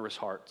with generous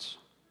hearts.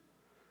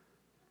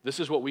 This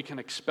is what we can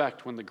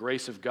expect when the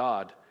grace of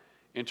God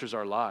enters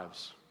our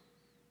lives.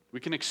 We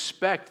can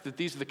expect that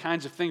these are the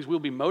kinds of things we'll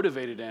be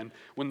motivated in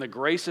when the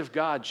grace of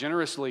God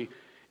generously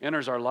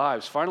enters our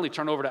lives. Finally,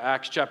 turn over to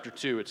Acts chapter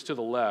 2. It's to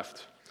the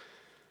left.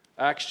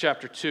 Acts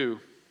chapter 2.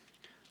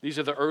 These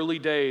are the early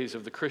days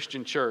of the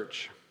Christian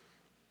church.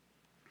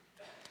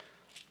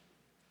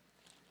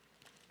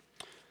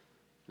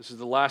 This is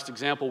the last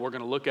example we're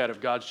going to look at of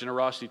God's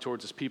generosity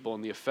towards his people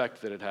and the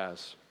effect that it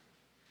has.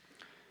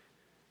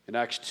 In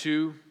Acts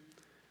 2,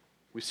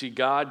 we see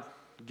God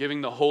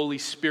giving the Holy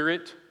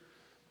Spirit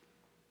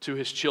to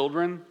his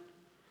children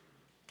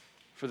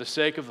for the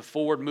sake of the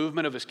forward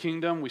movement of his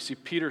kingdom. We see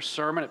Peter's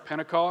sermon at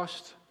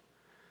Pentecost.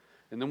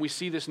 And then we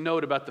see this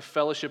note about the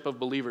fellowship of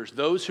believers,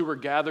 those who were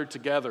gathered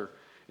together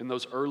in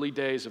those early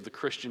days of the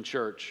Christian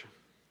church.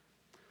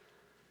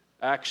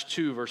 Acts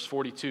 2, verse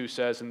 42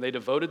 says, "And they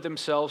devoted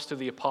themselves to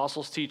the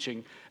apostles'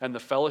 teaching and the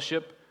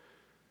fellowship,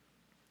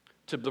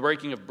 to the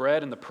breaking of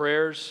bread and the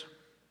prayers,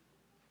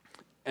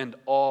 and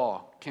awe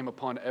came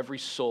upon every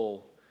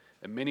soul,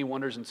 and many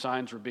wonders and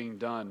signs were being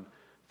done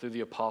through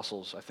the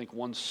apostles." I think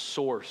one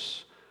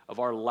source of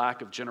our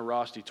lack of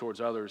generosity towards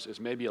others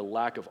is maybe a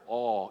lack of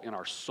awe in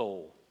our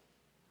soul.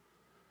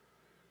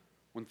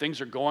 When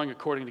things are going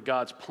according to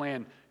God's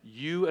plan,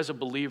 you as a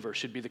believer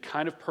should be the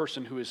kind of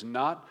person who is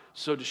not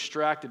so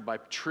distracted by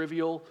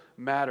trivial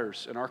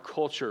matters in our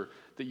culture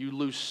that you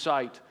lose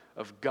sight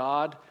of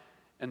God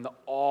and the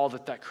awe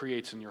that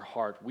creates in your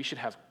heart. We should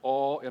have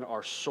awe in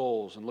our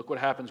souls. And look what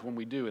happens when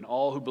we do. And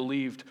all who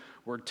believed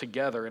were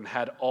together and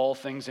had all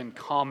things in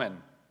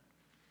common.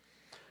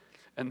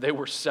 And they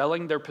were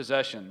selling their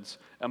possessions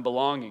and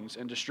belongings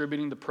and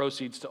distributing the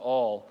proceeds to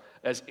all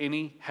as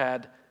any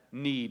had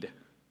need.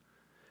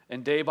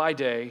 And day by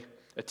day,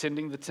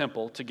 attending the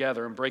temple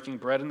together and breaking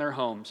bread in their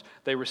homes,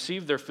 they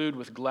received their food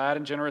with glad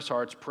and generous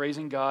hearts,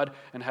 praising God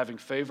and having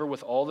favor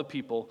with all the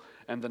people.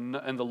 And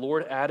the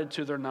Lord added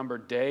to their number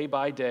day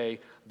by day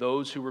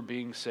those who were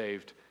being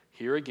saved.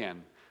 Here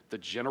again, the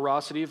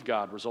generosity of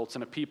God results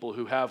in a people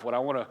who have what I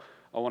want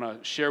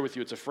to share with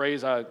you. It's a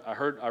phrase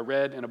I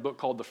read in a book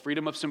called The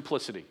Freedom of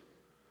Simplicity.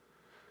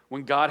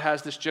 When God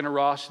has this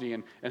generosity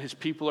and his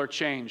people are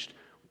changed,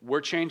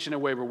 we're changed in a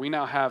way where we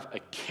now have a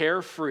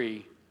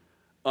carefree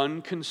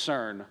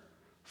unconcern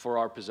for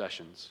our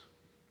possessions.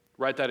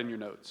 Write that in your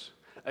notes.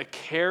 A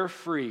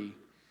carefree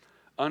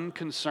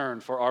unconcern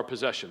for our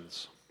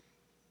possessions.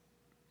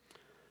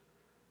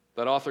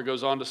 That author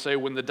goes on to say,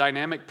 when the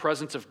dynamic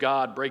presence of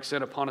God breaks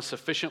in upon a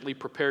sufficiently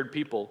prepared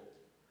people,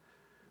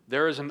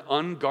 there is an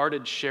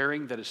unguarded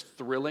sharing that is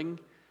thrilling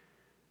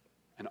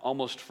and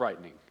almost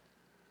frightening.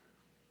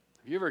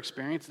 Have you ever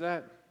experienced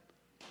that?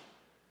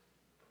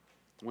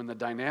 When the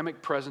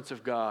dynamic presence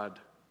of God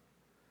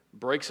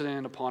breaks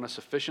in upon a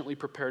sufficiently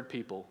prepared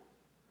people,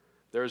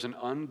 there is an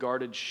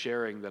unguarded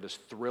sharing that is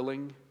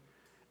thrilling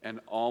and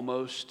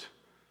almost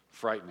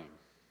frightening.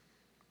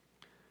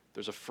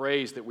 There's a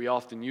phrase that we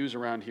often use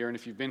around here, and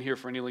if you've been here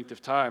for any length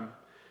of time,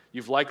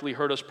 you've likely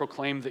heard us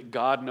proclaim that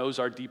God knows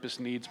our deepest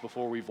needs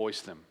before we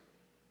voice them.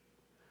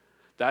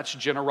 That's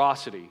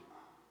generosity.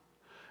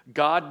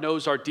 God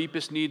knows our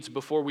deepest needs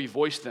before we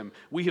voice them.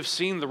 We have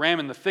seen the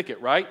ram in the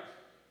thicket, right?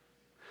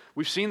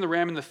 We've seen the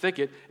ram in the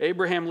thicket.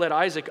 Abraham led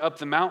Isaac up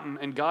the mountain,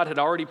 and God had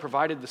already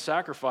provided the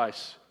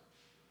sacrifice.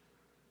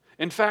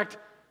 In fact,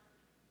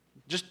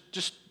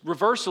 just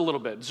reverse a little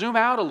bit, zoom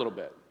out a little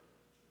bit.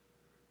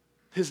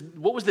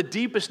 What was the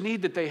deepest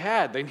need that they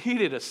had? They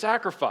needed a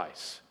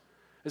sacrifice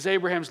as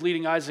Abraham's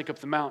leading Isaac up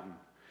the mountain.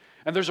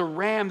 And there's a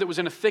ram that was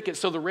in a thicket.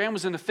 So the ram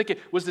was in the thicket,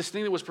 was this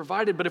thing that was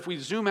provided. But if we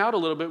zoom out a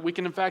little bit, we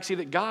can in fact see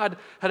that God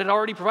had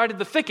already provided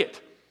the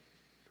thicket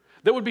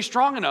that would be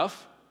strong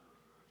enough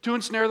to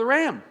ensnare the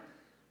ram.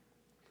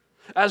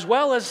 As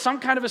well as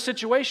some kind of a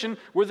situation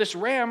where this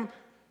ram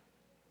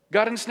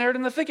got ensnared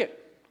in the thicket.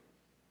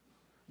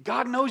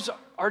 God knows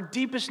our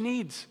deepest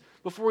needs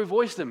before we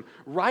voice them.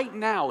 Right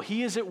now,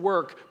 He is at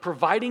work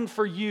providing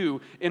for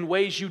you in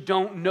ways you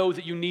don't know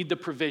that you need the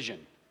provision.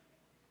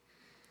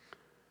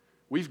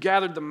 We've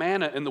gathered the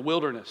manna in the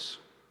wilderness.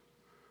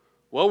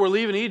 Well, we're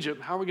leaving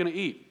Egypt. How are we going to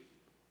eat?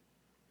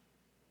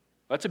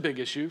 That's a big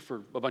issue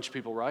for a bunch of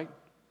people, right?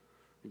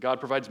 God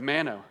provides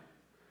manna,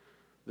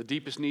 the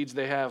deepest needs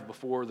they have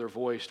before they're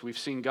voiced. We've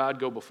seen God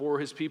go before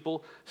His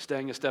people,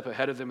 staying a step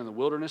ahead of them in the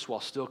wilderness while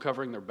still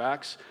covering their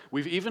backs.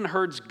 We've even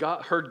heard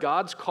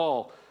God's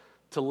call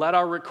to let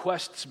our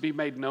requests be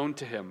made known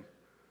to Him.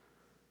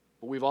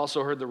 But we've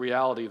also heard the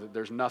reality that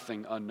there's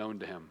nothing unknown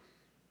to Him.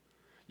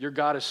 Your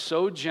God is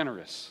so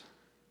generous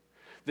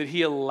that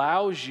He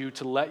allows you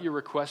to let your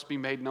request be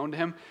made known to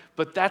Him,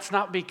 but that's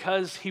not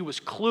because He was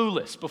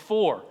clueless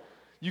before.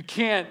 You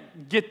can't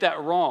get that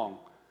wrong.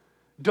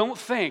 Don't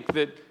think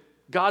that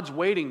God's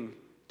waiting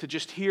to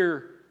just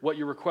hear what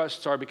your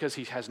requests are because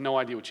He has no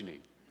idea what you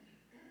need.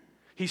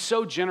 He's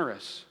so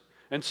generous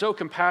and so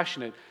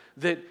compassionate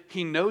that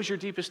He knows your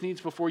deepest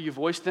needs before you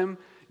voice them,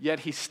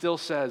 yet He still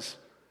says,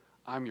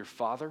 I'm your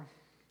Father.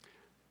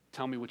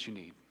 Tell me what you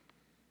need.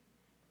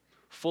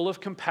 Full of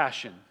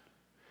compassion,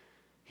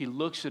 He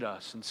looks at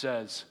us and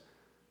says,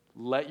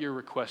 let your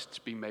requests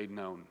be made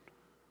known.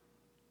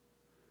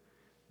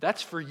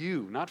 That's for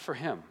you, not for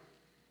Him.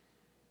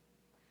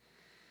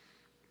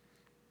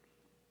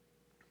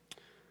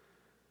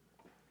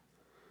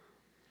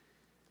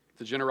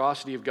 The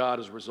generosity of God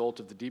is a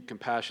result of the deep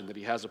compassion that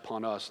He has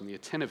upon us and the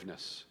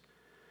attentiveness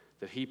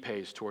that He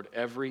pays toward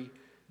every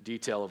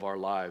detail of our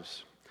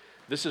lives.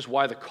 This is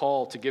why the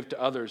call to give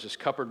to others is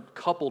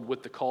coupled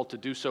with the call to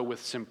do so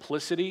with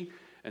simplicity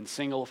and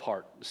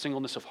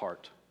singleness of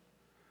heart.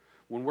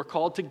 When we're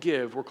called to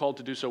give, we're called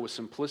to do so with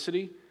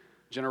simplicity,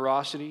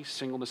 generosity,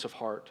 singleness of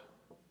heart.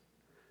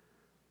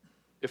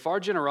 If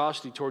our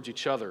generosity towards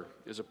each other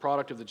is a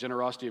product of the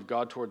generosity of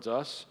God towards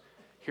us,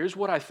 here's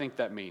what I think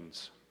that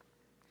means.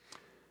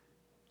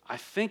 I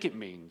think it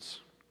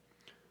means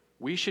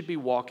we should be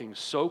walking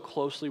so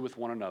closely with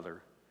one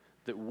another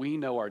that we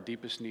know our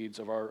deepest needs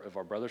of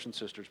our brothers and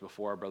sisters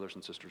before our brothers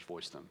and sisters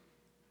voice them.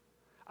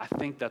 I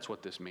think that's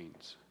what this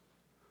means.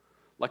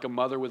 Like a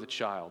mother with a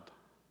child,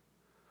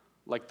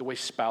 like the way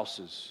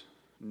spouses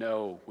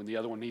know when the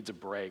other one needs a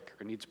break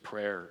or needs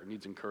prayer or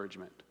needs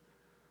encouragement.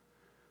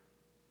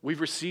 We've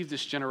received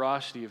this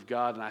generosity of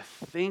God, and I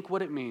think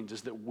what it means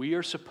is that we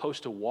are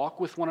supposed to walk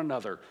with one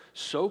another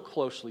so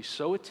closely,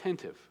 so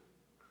attentive,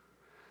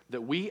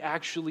 that we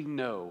actually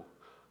know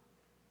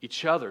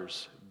each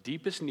other's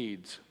deepest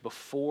needs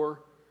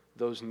before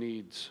those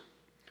needs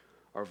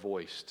are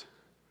voiced.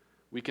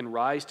 We can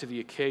rise to the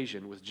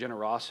occasion with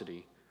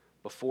generosity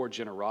before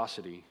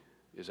generosity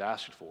is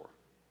asked for.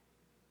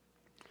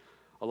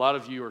 A lot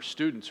of you are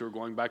students who are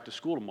going back to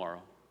school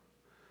tomorrow.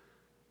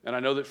 And I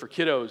know that for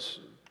kiddos,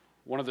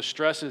 one of the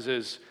stresses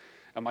is,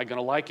 am I going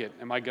to like it?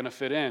 Am I going to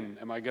fit in?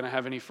 Am I going to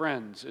have any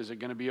friends? Is it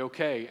going to be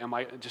okay? Am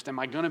I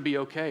going to be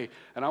okay?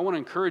 And I want to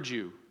encourage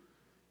you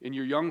in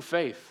your young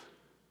faith,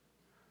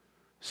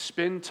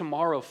 spend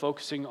tomorrow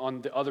focusing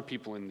on the other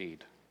people in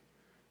need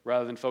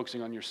rather than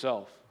focusing on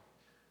yourself.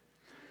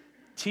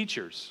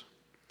 Teachers,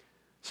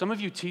 some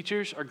of you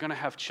teachers are going to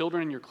have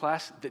children in your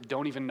class that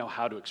don't even know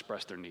how to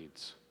express their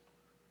needs.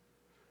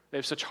 They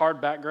have such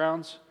hard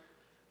backgrounds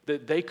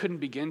that they couldn't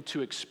begin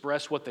to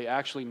express what they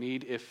actually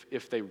need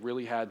if they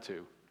really had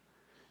to.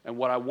 And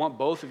what I want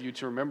both of you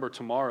to remember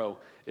tomorrow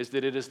is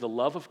that it is the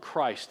love of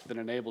Christ that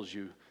enables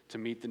you to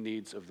meet the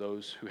needs of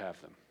those who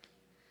have them.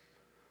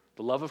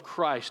 The love of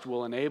Christ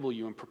will enable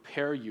you and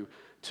prepare you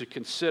to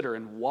consider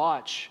and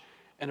watch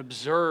and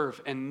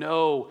observe and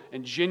know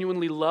and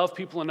genuinely love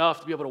people enough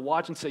to be able to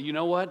watch and say, you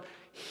know what?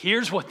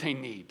 Here's what they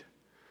need.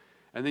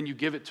 And then you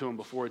give it to them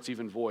before it's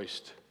even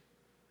voiced.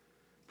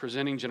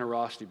 Presenting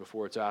generosity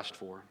before it's asked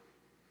for.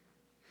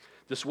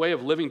 This way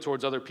of living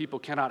towards other people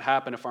cannot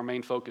happen if our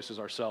main focus is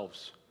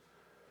ourselves.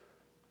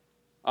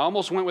 I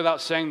almost went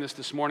without saying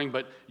this morning,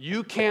 but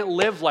you can't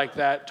live like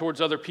that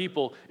towards other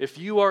people if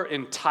you are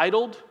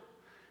entitled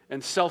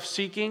and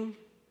self-seeking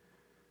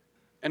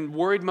and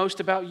worried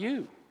most about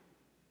you.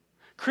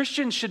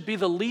 Christians should be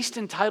the least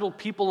entitled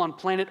people on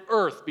planet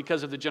Earth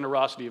because of the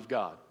generosity of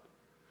God.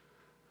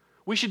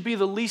 We should be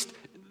the least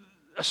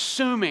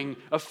assuming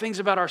of things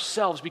about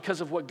ourselves because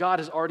of what God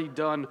has already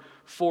done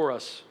for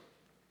us.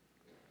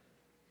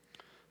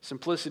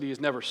 Simplicity is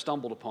never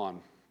stumbled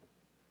upon.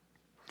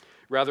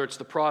 Rather, it's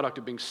the product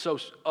of being so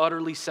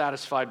utterly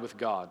satisfied with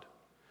God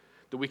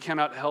that we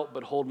cannot help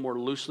but hold more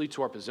loosely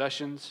to our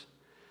possessions,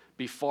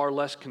 be far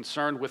less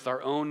concerned with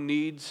our own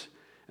needs,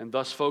 and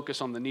thus focus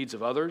on the needs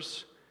of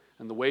others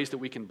and the ways that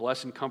we can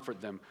bless and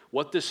comfort them.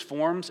 What this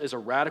forms is a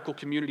radical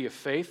community of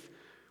faith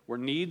where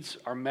needs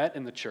are met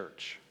in the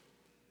church,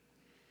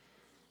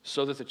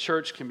 so that the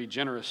church can be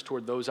generous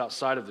toward those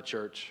outside of the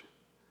church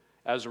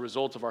as a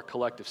result of our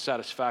collective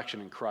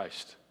satisfaction in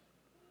Christ.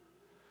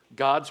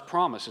 God's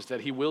promise is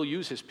that He will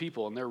use His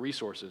people and their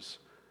resources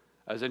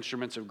as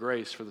instruments of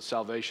grace for the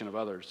salvation of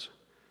others.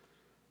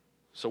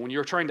 So when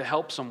you're trying to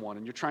help someone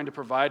and you're trying to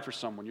provide for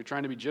someone, you're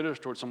trying to be generous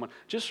towards someone,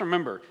 just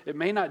remember, it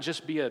may not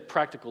just be a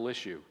practical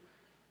issue.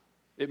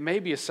 It may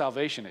be a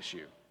salvation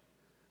issue.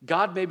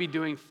 God may be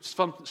doing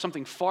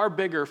something far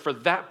bigger for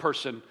that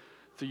person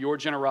through your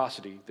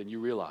generosity than you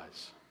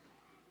realize.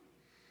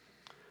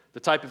 The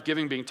type of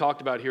giving being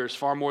talked about here is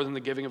far more than the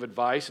giving of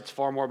advice. It's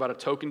far more about a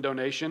token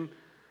donation.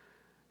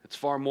 It's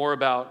far more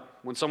about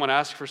when someone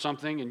asks for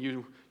something and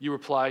you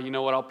reply, you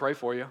know what, I'll pray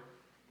for you.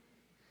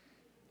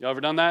 You ever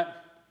done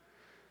that?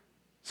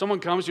 Someone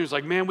comes to you and is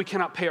like, man, we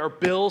cannot pay our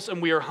bills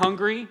and we are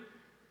hungry.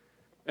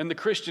 And the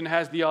Christian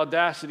has the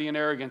audacity and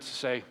arrogance to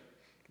say,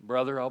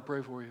 brother, I'll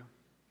pray for you.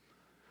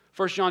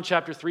 1 John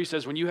chapter 3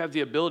 says, when you have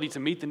the ability to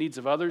meet the needs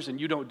of others and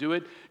you don't do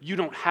it, you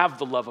don't have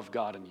the love of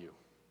God in you.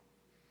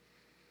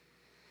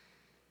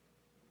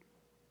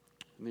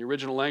 In the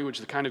original language,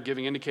 the kind of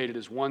giving indicated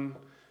is one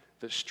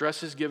that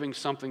stresses giving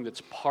something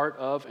that's part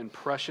of and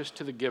precious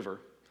to the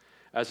giver,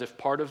 as if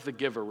part of the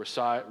giver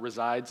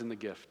resides in the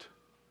gift.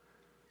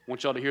 I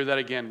want y'all to hear that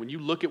again. When you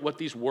look at what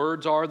these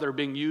words are that are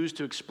being used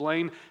to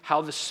explain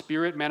how the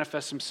Spirit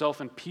manifests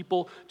Himself in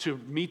people to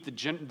meet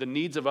the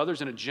needs of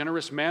others in a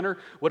generous manner,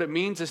 what it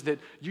means is that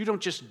you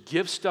don't just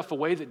give stuff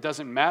away that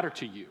doesn't matter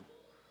to you.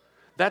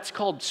 That's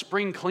called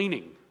spring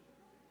cleaning.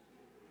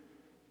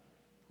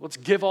 Let's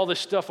give all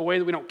this stuff away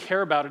that we don't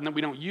care about and that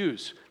we don't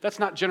use. That's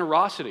not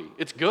generosity.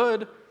 It's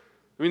good.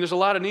 I mean, there's a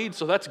lot of needs,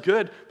 so that's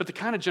good. But the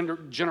kind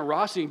of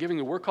generosity and giving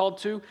that we're called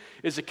to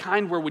is the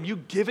kind where when you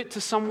give it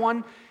to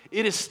someone,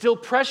 it is still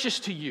precious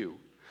to you.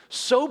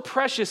 So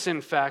precious,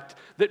 in fact,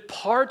 that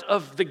part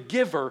of the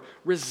giver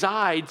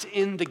resides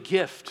in the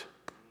gift.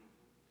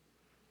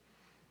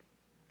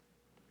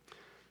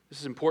 This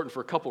is important for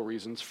a couple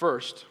reasons.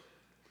 First,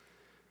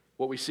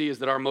 what we see is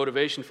that our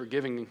motivation for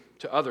giving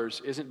to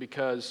others isn't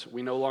because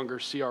we no longer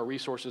see our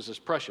resources as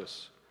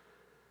precious,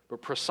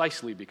 but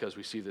precisely because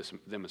we see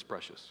them as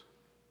precious.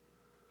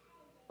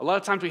 A lot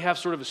of times we have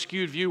sort of a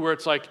skewed view where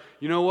it's like,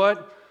 you know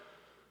what?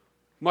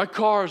 My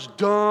car is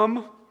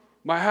dumb.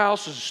 My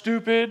house is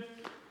stupid.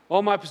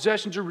 All my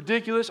possessions are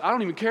ridiculous. I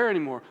don't even care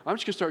anymore. I'm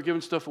just going to start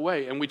giving stuff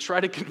away. And we try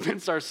to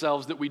convince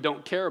ourselves that we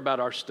don't care about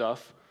our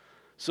stuff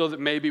so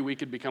that maybe we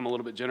could become a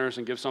little bit generous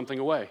and give something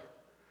away.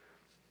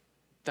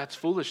 That's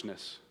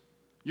foolishness.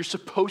 You're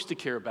supposed to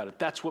care about it.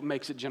 That's what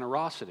makes it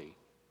generosity.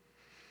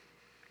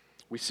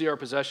 We see our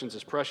possessions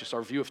as precious.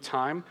 Our view of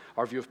time,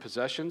 our view of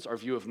possessions, our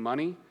view of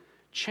money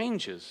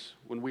changes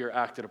when we are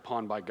acted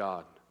upon by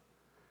God.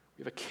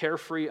 We have a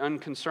carefree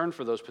unconcern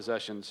for those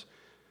possessions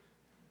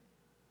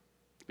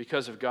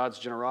because of God's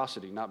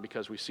generosity, not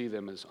because we see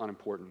them as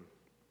unimportant.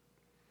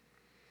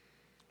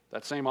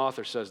 That same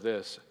author says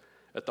this,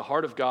 at the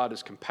heart of God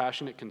is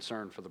compassionate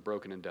concern for the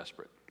broken and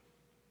desperate.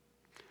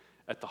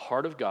 At the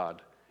heart of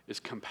God is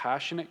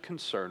compassionate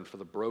concern for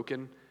the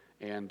broken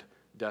and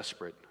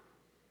desperate.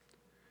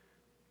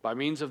 By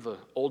means of the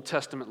Old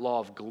Testament law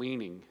of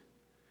gleaning,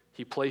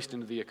 He placed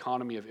into the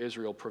economy of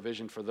Israel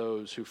provision for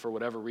those who, for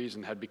whatever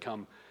reason, had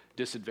become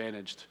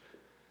disadvantaged.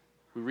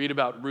 We read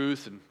about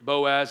Ruth and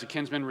Boaz, a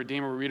kinsman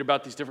redeemer. We read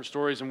about these different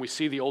stories, and we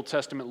see the Old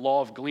Testament law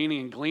of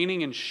gleaning. And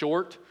gleaning, in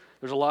short,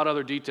 there's a lot of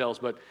other details,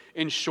 but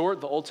in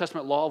short, the Old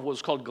Testament law of what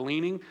was called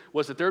gleaning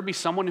was that there would be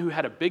someone who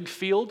had a big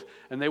field,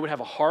 and they would have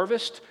a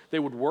harvest. They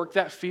would work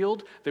that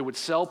field. They would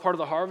sell part of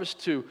the harvest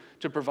to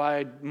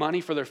provide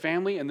money for their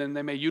family, and then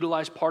they may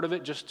utilize part of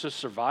it just to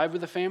survive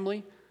with the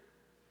family.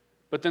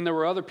 But then there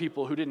were other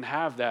people who didn't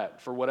have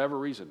that for whatever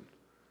reason.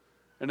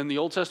 And in the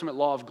Old Testament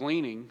law of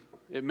gleaning,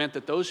 it meant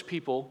that those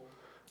people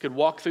could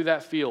walk through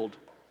that field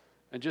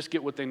and just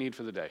get what they need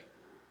for the day.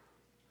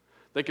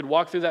 They could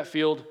walk through that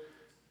field.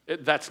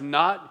 That's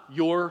not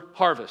your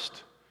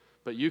harvest,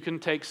 but you can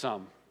take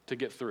some to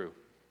get through.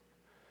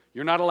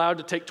 You're not allowed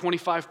to take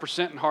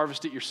 25% and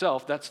harvest it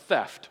yourself. That's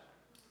theft.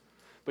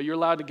 But you're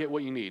allowed to get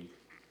what you need.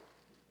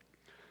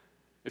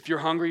 If you're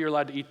hungry, you're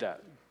allowed to eat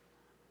that.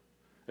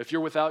 If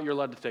you're without, you're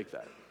allowed to take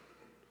that.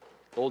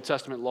 Old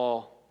Testament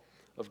law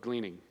of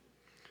gleaning.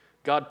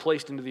 God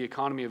placed into the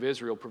economy of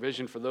Israel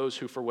provision for those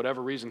who, for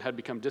whatever reason, had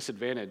become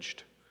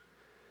disadvantaged.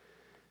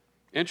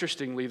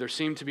 Interestingly, there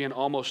seemed to be an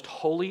almost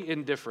holy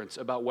indifference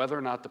about whether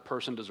or not the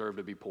person deserved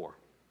to be poor.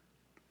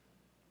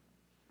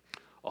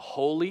 A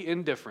holy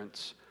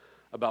indifference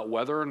about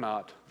whether or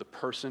not the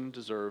person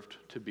deserved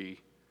to be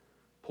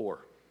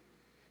poor.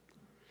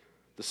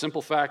 The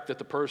simple fact that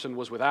the person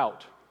was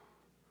without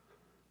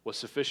was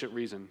sufficient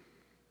reason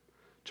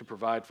to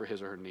provide for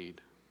his or her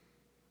need.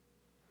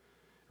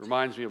 It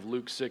Reminds me of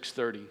Luke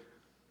 6:30.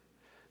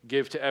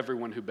 Give to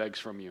everyone who begs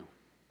from you.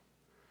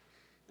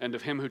 And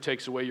of him who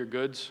takes away your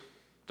goods,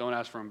 don't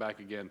ask for him back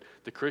again.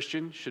 The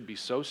Christian should be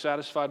so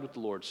satisfied with the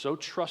Lord, so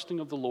trusting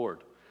of the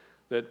Lord,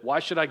 that why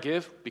should I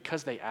give?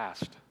 Because they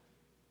asked.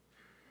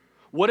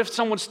 What if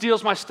someone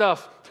steals my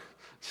stuff?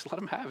 Just let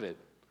them have it.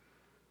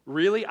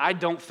 Really? I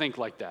don't think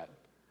like that.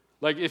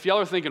 Like, if y'all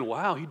are thinking,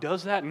 wow, he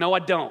does that? No, I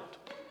don't.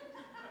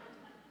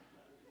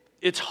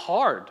 It's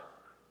hard.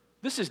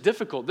 This is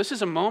difficult. This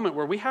is a moment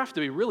where we have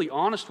to be really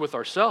honest with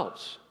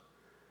ourselves.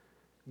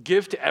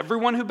 Give to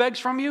everyone who begs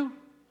from you?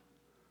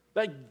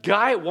 That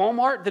guy at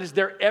Walmart that is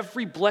there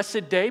every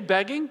blessed day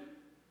begging?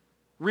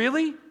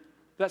 Really?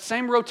 That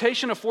same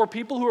rotation of 4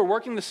 people who are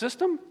working the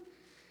system?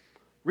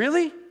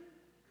 Really?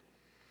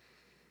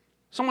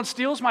 Someone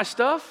steals my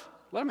stuff?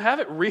 Let them have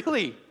it?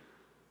 Really?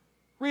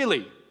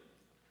 Really?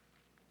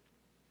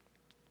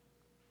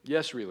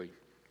 Yes, really.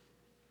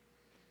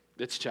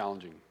 It's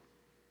challenging.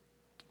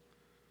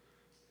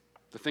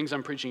 The things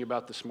I'm preaching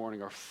about this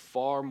morning are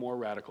far more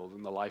radical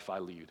than the life I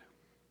lead.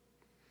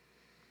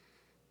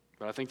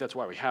 But I think that's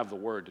why we have the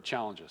word to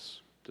challenge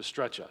us, to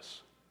stretch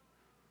us.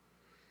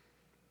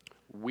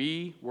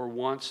 We were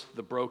once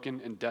the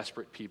broken and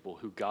desperate people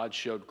who God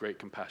showed great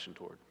compassion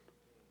toward.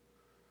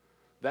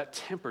 That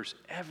tempers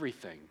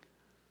everything.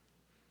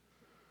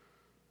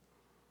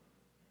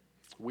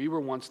 We were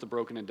once the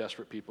broken and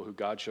desperate people who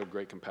God showed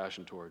great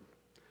compassion toward.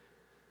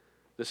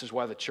 This is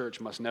why the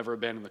church must never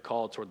abandon the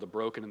call toward the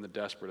broken and the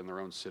desperate in their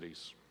own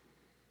cities,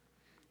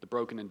 the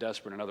broken and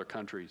desperate in other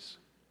countries,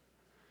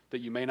 that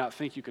you may not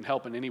think you can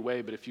help in any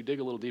way, but if you dig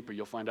a little deeper,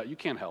 you'll find out you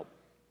can help.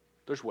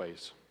 There's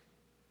ways.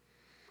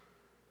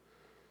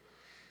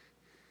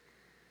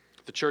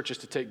 The church is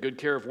to take good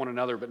care of one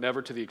another, but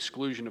never to the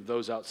exclusion of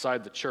those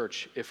outside the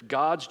church. If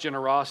God's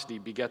generosity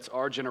begets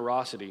our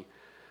generosity,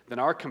 then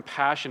our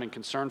compassion and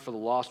concern for the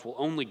lost will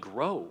only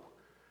grow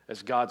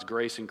as God's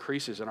grace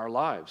increases in our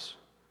lives.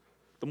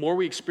 The more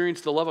we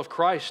experience the love of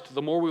Christ,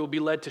 the more we will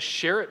be led to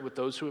share it with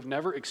those who have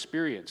never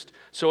experienced.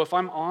 So if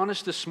I'm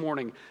honest this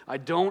morning, I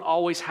don't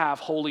always have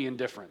holy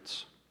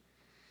indifference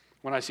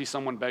when I see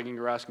someone begging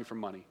or asking for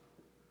money.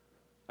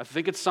 I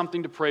think it's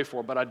something to pray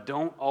for, but I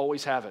don't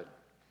always have it.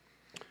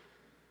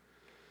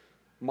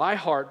 My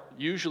heart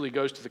usually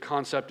goes to the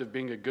concept of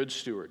being a good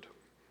steward,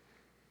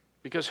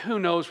 because who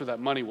knows where that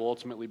money will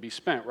ultimately be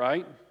spent,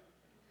 right?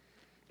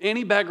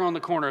 Any beggar on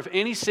the corner of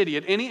any city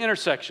at any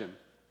intersection,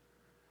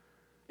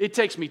 it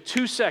takes me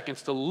 2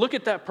 seconds to look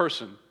at that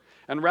person,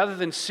 and rather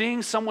than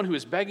seeing someone who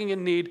is begging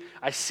in need,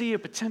 I see a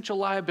potential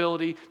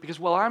liability because,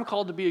 well, I'm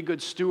called to be a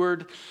good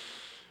steward,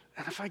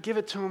 and if I give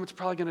it to them, it's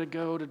probably going to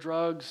go to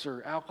drugs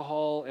or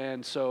alcohol,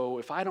 and so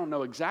if I don't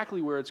know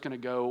exactly where it's going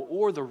to go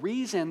or the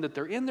reason that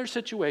they're in their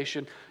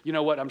situation, you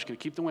know what, I'm just going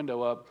to keep the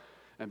window up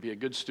and be a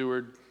good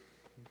steward.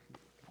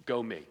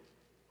 Go me.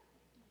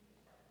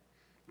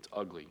 It's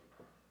ugly.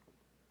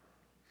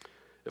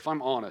 If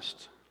I'm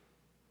honest,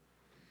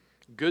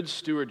 good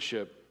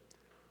stewardship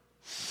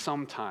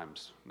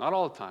sometimes, not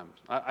all the time,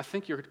 I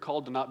think you're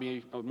called to not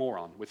be a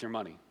moron with your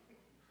money.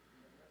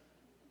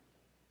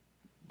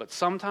 But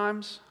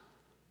sometimes,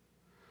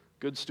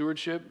 good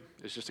stewardship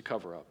is just a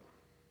cover-up.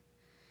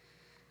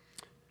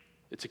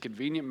 It's a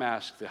convenient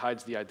mask that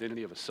hides the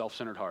identity of a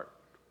self-centered heart.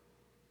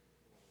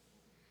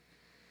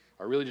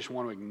 I really just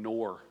want to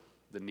ignore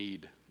the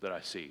need that I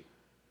see.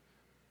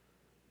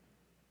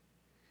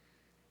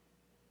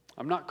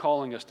 I'm not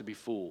calling us to be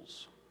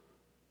fools,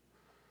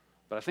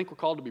 but I think we're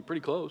called to be pretty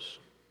close.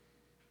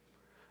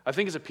 I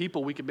think as a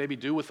people, we could maybe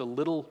do with a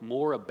little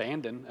more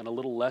abandon and a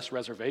little less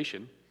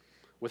reservation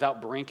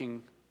without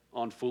breaking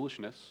on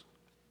foolishness.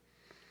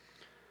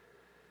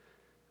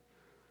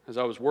 As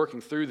I was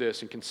working through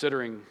this and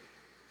considering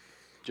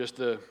just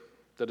the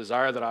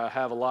desire that I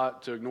have a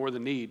lot to ignore the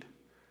need,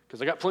 because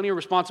I got plenty of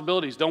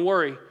responsibilities, don't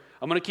worry.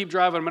 I'm going to keep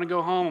driving. I'm going to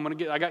go home.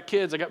 I got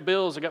kids. I got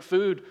bills. I got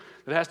food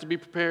that has to be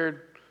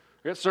prepared.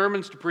 I got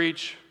sermons to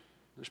preach.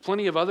 There's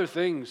plenty of other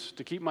things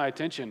to keep my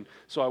attention.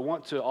 So I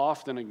want to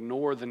often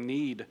ignore the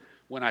need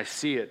when I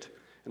see it.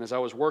 And as I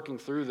was working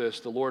through this,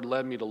 the Lord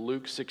led me to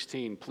Luke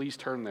 16. Please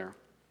turn there.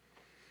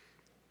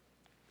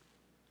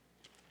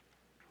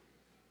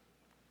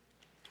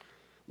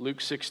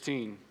 Luke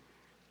 16.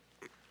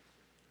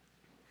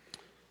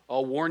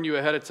 I'll warn you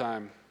ahead of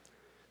time.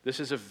 This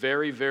is a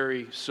very,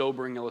 very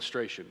sobering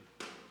illustration.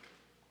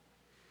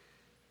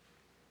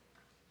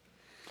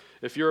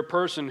 If you're a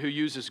person who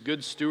uses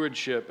good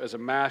stewardship as a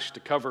mask to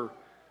cover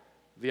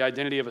the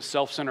identity of a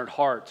self-centered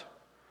heart,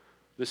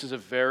 this is a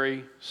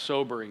very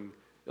sobering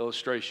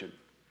illustration.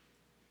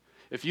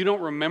 If you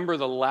don't remember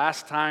the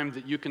last time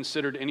that you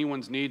considered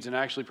anyone's needs and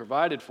actually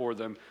provided for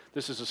them,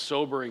 this is a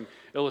sobering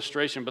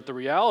illustration. But the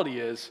reality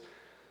is,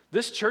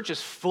 this church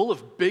is full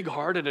of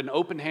big-hearted and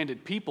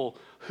open-handed people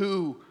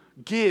who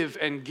give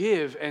and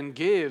give and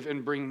give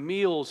and bring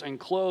meals and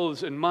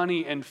clothes and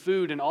money and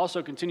food and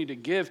also continue to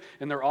give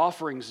in their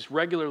offerings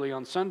regularly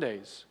on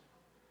Sundays.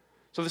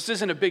 So this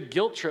isn't a big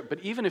guilt trip, but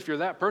even if you're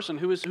that person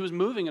who is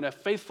moving in a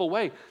faithful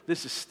way,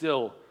 this is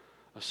still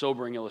a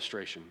sobering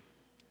illustration.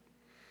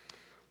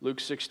 Luke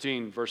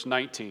 16, verse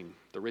 19,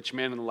 the rich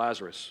man and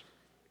Lazarus.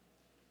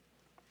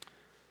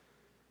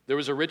 There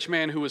was a rich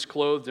man who was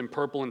clothed in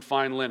purple and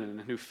fine linen,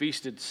 and who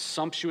feasted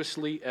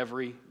sumptuously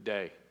every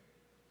day.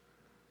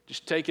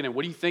 Just taking it,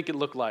 what do you think it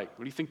looked like?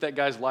 What do you think that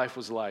guy's life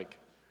was like?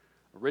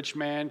 A rich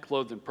man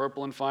clothed in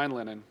purple and fine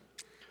linen,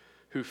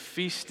 who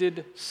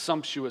feasted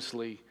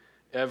sumptuously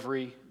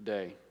every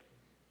day.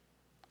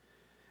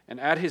 And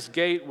at his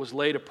gate was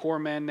laid a poor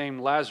man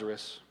named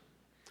Lazarus,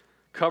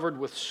 covered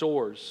with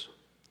sores,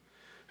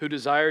 who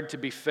desired to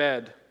be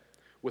fed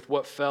with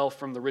what fell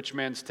from the rich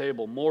man's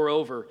table.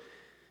 Moreover,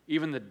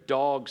 even the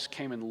dogs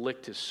came and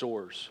licked his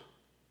sores.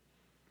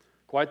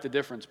 Quite the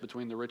difference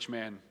between the rich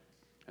man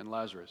and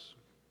Lazarus.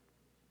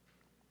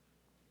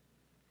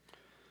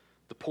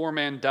 The poor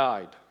man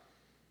died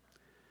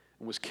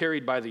and was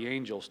carried by the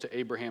angels to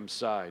Abraham's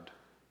side.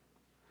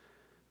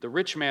 The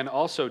rich man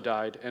also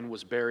died and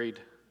was buried,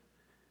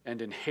 and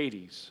in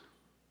Hades,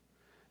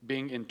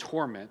 being in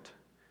torment,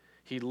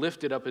 he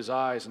lifted up his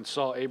eyes and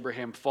saw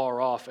Abraham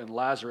far off and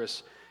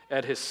Lazarus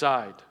at his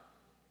side.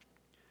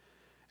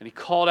 And he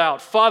called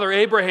out, "Father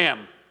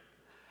Abraham,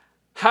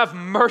 have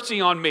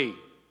mercy on me,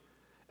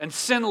 and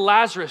send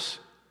Lazarus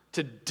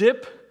to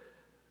dip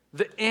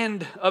the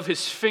end of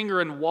his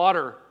finger in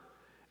water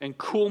and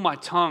cool my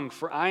tongue,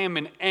 for I am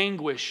in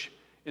anguish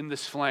in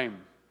this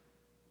flame."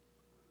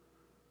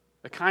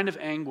 A kind of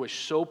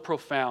anguish so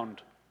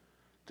profound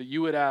that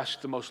you would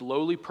ask the most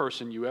lowly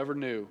person you ever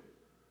knew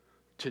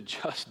to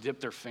just dip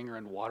their finger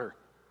in water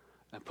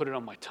and put it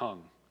on my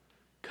tongue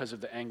because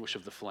of the anguish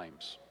of the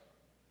flames.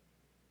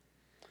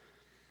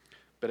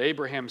 But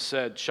Abraham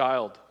said,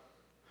 "Child,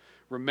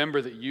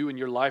 remember that you in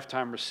your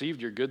lifetime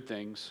received your good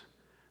things,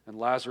 and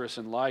Lazarus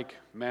in like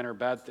manner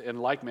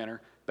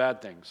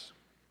bad things.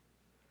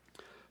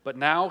 But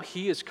now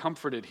he is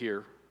comforted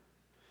here,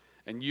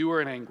 and you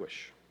are in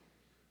anguish.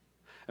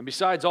 And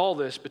besides all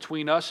this,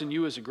 between us and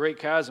you a great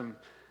chasm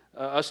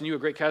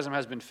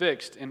has been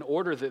fixed, in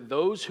order that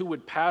those who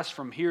would pass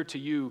from here to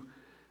you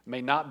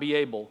may not be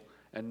able,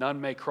 and none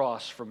may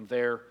cross from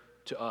there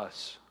to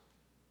us."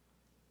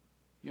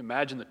 You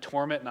imagine the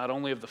torment not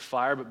only of the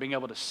fire, but being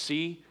able to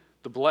see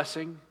the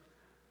blessing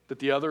that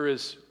the other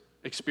is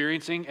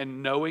experiencing,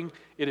 and knowing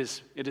it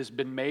has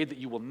been made that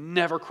you will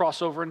never cross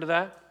over into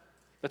that.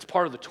 That's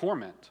part of the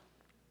torment.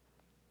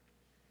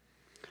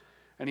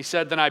 And he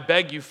said, "Then I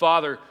beg you,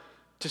 Father,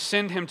 to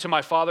send him to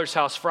my father's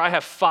house, for I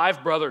have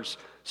 5 brothers,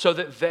 so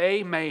that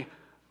they may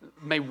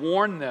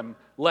warn them,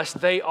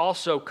 lest they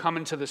also come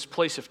into this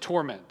place of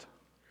torment."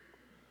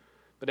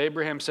 But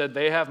Abraham said,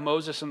 "They have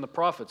Moses and the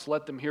prophets,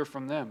 let them hear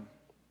from them."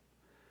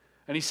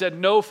 And he said,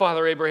 "No,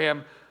 Father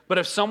Abraham, but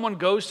if someone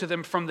goes to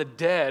them from the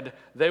dead,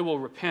 they will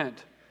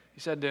repent." He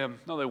said to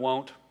him, "No, they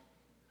won't.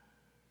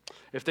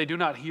 If they do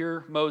not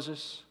hear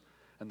Moses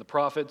and the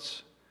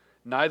prophets,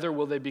 neither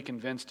will they be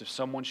convinced if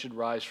someone should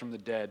rise from the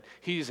dead."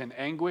 He is in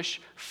anguish,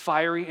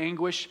 fiery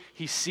anguish.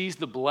 He sees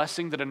the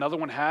blessing that another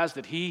one has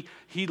that he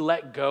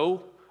let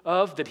go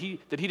of, that he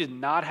did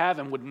not have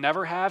and would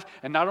never have.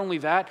 And not only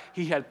that,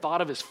 he had thought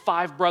of his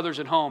 5 brothers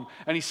at home.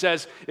 And he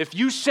says, if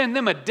you send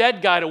them a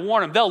dead guy to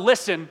warn them, they'll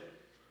listen.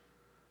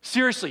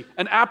 Seriously,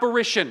 an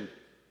apparition.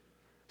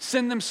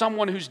 Send them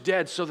someone who's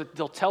dead so that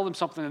they'll tell them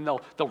something and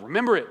they'll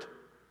remember it.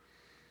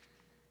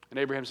 And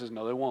Abraham says,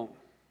 no, they won't.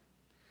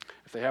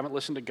 If they haven't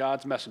listened to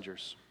God's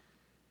messengers,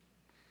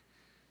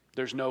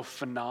 there's no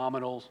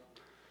phenomenal,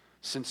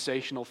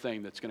 sensational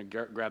thing that's going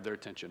to grab their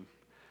attention.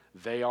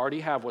 They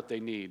already have what they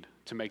need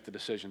to make the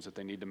decisions that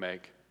they need to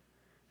make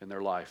in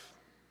their life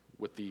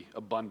with the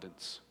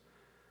abundance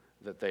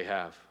that they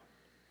have.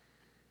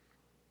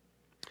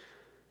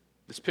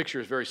 This picture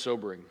is very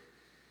sobering.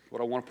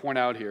 What I want to point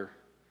out here,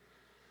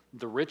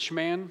 the rich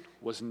man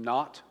was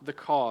not the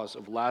cause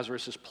of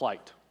Lazarus'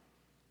 plight.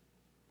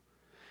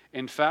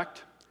 In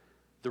fact,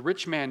 the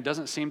rich man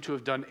doesn't seem to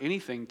have done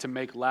anything to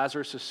make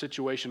Lazarus'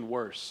 situation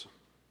worse.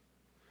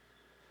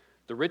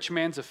 The rich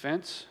man's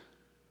offense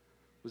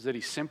was that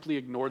he simply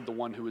ignored the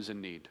one who was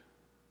in need.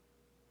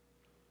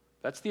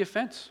 That's the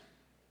offense,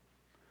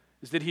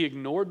 is that he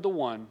ignored the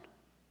one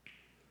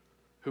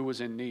who was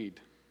in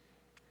need.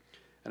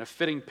 And a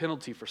fitting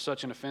penalty for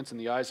such an offense in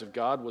the eyes of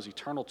God was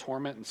eternal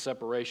torment and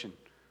separation,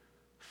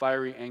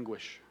 fiery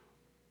anguish.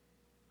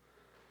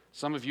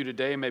 Some of you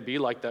today may be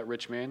like that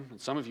rich man, and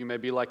some of you may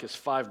be like his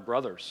 5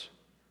 brothers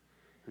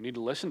who need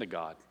to listen to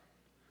God,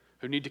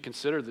 who need to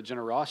consider the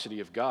generosity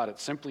of God.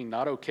 It's simply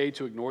not okay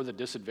to ignore the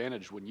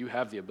disadvantage when you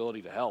have the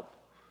ability to help.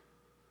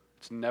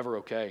 It's never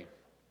okay.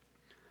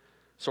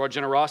 So our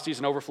generosity is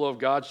an overflow of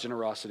God's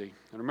generosity.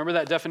 And remember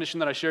that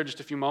definition that I shared just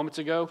a few moments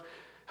ago?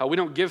 How we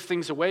don't give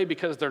things away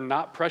because they're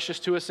not precious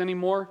to us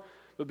anymore,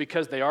 but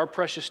because they are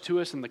precious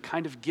to us, and the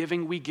kind of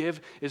giving we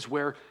give is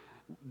where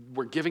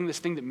we're giving this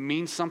thing that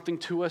means something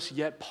to us,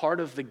 yet part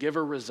of the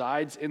giver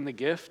resides in the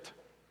gift.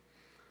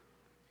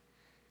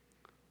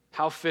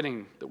 How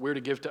fitting that we're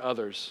to give to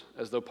others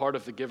as though part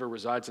of the giver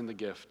resides in the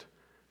gift.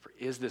 For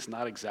is this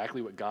not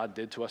exactly what God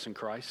did to us in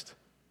Christ?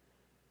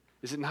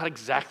 Is it not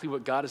exactly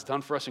what God has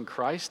done for us in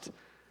Christ?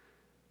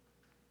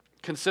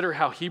 Consider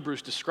how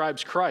Hebrews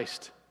describes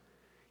Christ.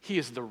 He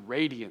is the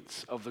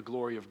radiance of the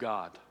glory of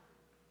God,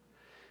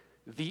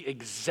 the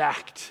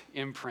exact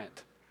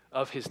imprint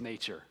of his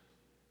nature.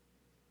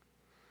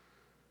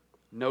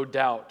 No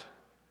doubt,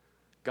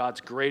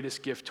 God's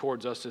greatest gift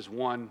towards us is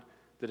one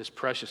that is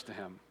precious to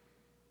him.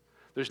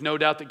 There's no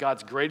doubt that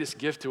God's greatest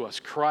gift to us,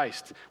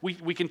 Christ,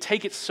 we can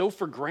take it so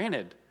for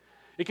granted.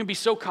 It can be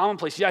so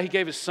commonplace. Yeah, he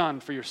gave his son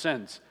for your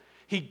sins.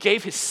 He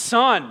gave his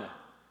son,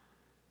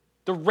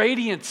 the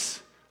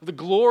radiance, the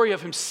glory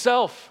of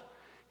himself,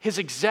 his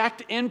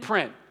exact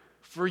imprint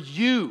for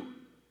you.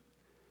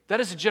 That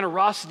is a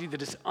generosity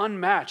that is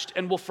unmatched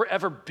and will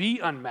forever be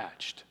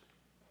unmatched.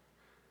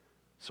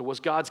 So was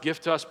God's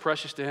gift to us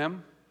precious to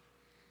him?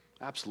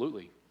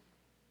 Absolutely.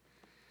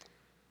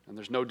 And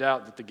there's no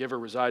doubt that the giver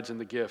resides in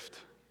the gift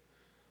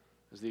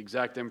as the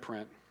exact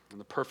imprint and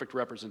the perfect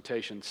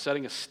representation,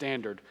 setting a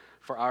standard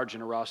for our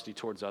generosity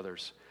towards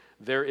others.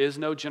 There is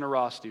no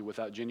generosity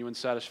without genuine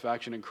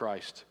satisfaction in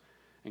Christ,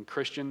 and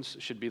Christians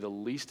should be the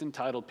least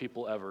entitled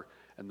people ever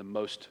and the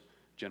most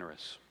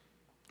generous.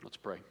 Let's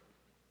pray.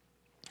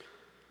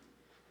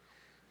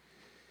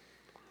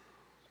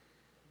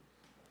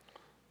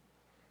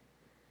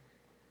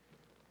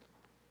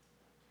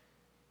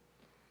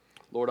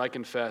 Lord, I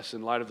confess,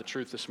 in light of the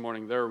truth this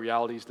morning, there are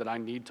realities that I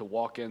need to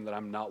walk in that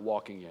I'm not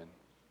walking in.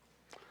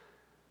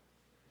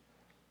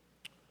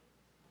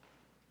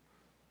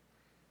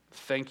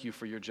 Thank you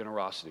for your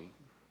generosity.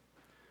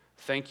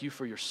 Thank you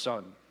for your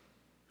Son.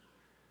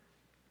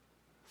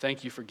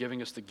 Thank you for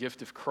giving us the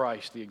gift of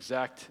Christ, the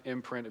exact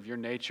imprint of your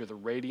nature, the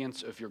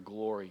radiance of your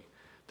glory,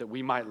 that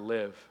we might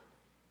live,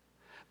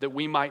 that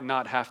we might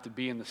not have to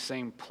be in the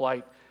same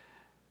plight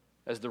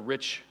as the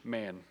rich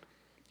man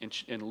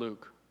in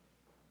Luke,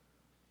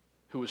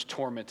 who was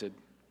tormented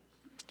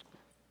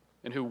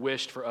and who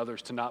wished for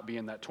others to not be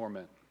in that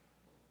torment.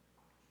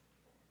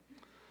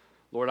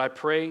 Lord, I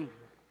pray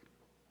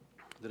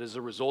that as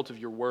a result of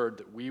your word,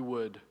 that we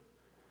would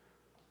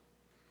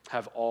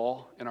have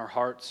awe in our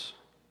hearts,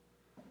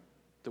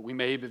 that we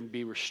may even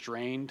be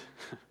restrained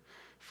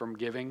from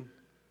giving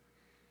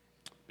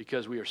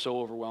because we are so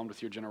overwhelmed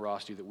with your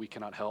generosity that we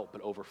cannot help but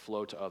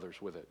overflow to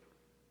others with it.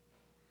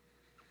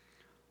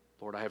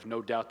 Lord, I have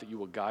no doubt that you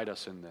will guide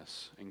us in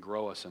this and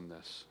grow us in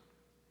this.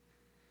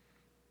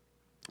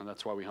 And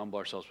that's why we humble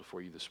ourselves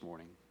before you this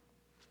morning.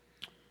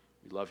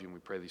 We love you and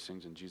we pray these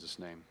things in Jesus'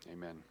 name.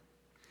 Amen.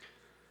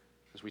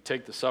 As we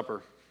take the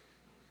supper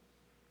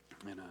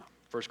in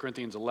 1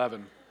 Corinthians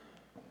 11,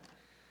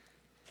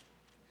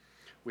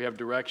 we have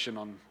direction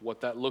on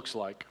what that looks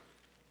like,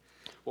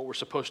 what we're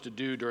supposed to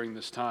do during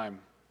this time.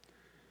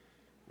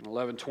 In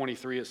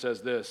 11:23 it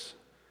says this,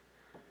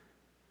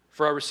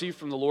 "For I received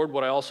from the Lord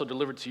what I also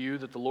delivered to you,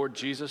 that the Lord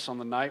Jesus on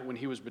the night when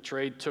he was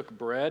betrayed took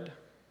bread,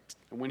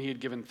 and when he had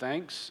given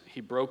thanks,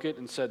 he broke it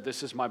and said,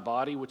 'This is my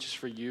body, which is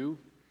for you.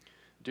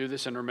 Do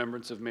this in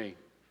remembrance of me.'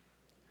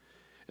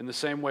 In the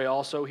same way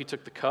also he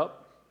took the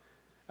cup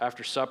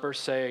after supper,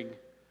 saying,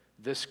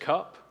 'This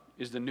cup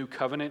is the new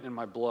covenant in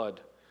my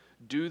blood.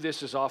 Do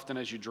this as often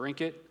as you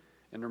drink it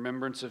in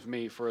remembrance of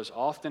me. For as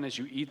often as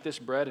you eat this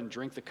bread and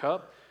drink the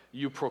cup,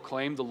 you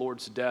proclaim the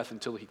Lord's death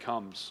until he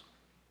comes.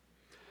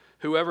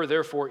 Whoever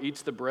therefore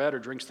eats the bread or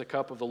drinks the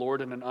cup of the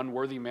Lord in an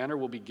unworthy manner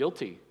will be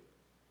guilty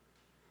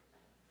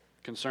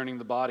concerning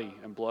the body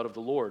and blood of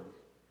the Lord.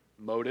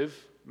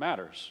 Motive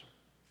matters.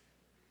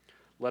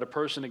 Let a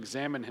person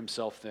examine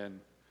himself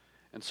then,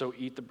 and so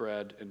eat the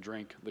bread and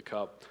drink the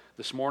cup.'"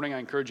 This morning I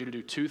encourage you to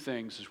do two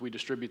things as we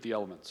distribute the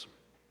elements.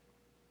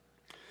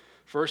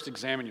 First,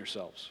 examine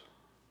yourselves.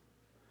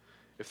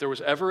 If there was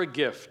ever a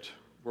gift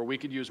where we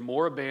could use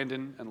more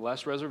abandon and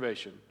less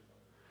reservation,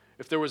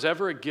 if there was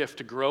ever a gift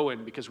to grow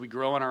in because we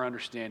grow in our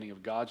understanding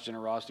of God's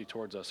generosity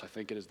towards us, I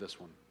think it is this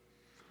one.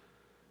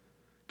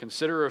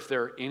 Consider if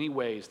there are any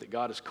ways that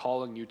God is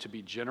calling you to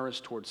be generous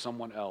towards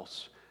someone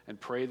else, and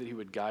pray that he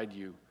would guide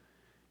you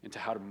into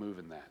how to move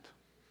in that.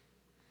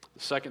 The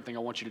second thing I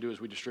want you to do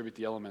as we distribute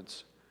the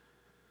elements,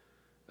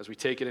 as we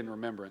take it in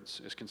remembrance,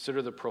 is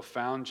consider the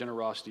profound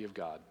generosity of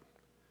God.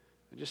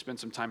 And just spend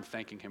some time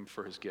thanking him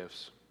for his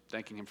gifts,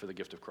 thanking him for the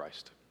gift of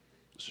Christ.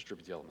 Let's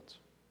distribute the elements.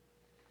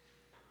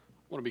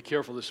 I want to be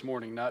careful this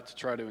morning not to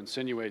try to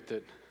insinuate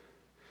that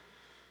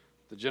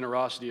the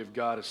generosity of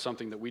God is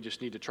something that we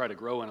just need to try to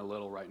grow in a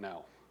little right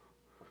now.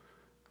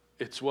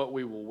 It's what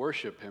we will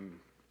worship him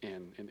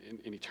in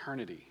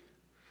eternity.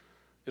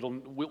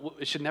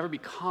 It should never be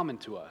common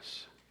to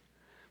us.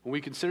 When we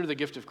consider the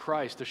gift of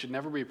Christ, there should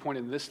never be a point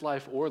in this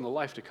life or in the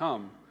life to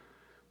come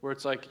where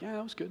it's like, yeah,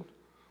 that was good.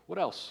 What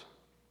else?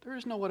 There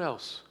is no what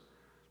else.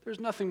 There's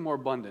nothing more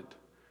abundant.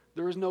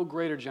 There is no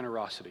greater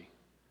generosity.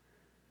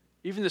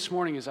 Even this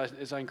morning, as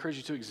I encourage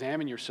you to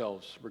examine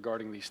yourselves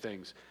regarding these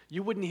things,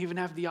 you wouldn't even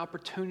have the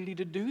opportunity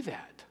to do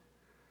that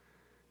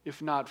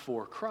if not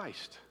for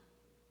Christ.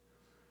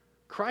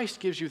 Christ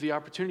gives you the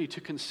opportunity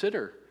to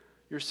consider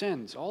your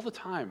sins all the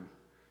time,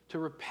 to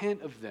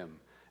repent of them,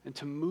 and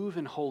to move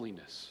in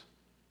holiness.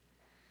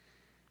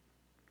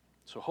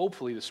 So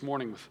hopefully this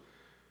morning,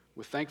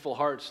 with thankful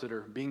hearts that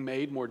are being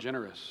made more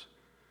generous,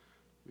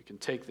 we can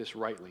take this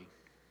rightly.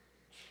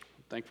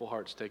 Thankful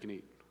hearts, take and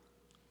eat.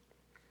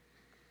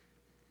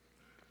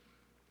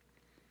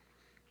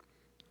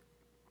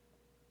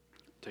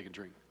 Take a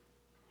drink.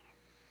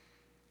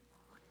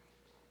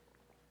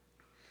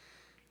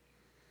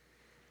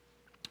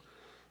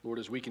 Lord,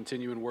 as we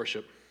continue in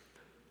worship,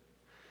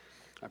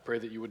 I pray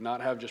that you would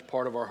not have just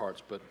part of our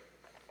hearts, but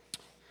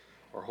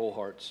our whole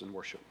hearts in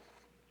worship.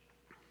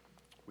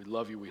 We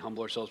love you. We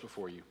humble ourselves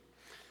before you.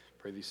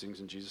 Pray these things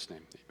in Jesus'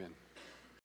 name. Amen.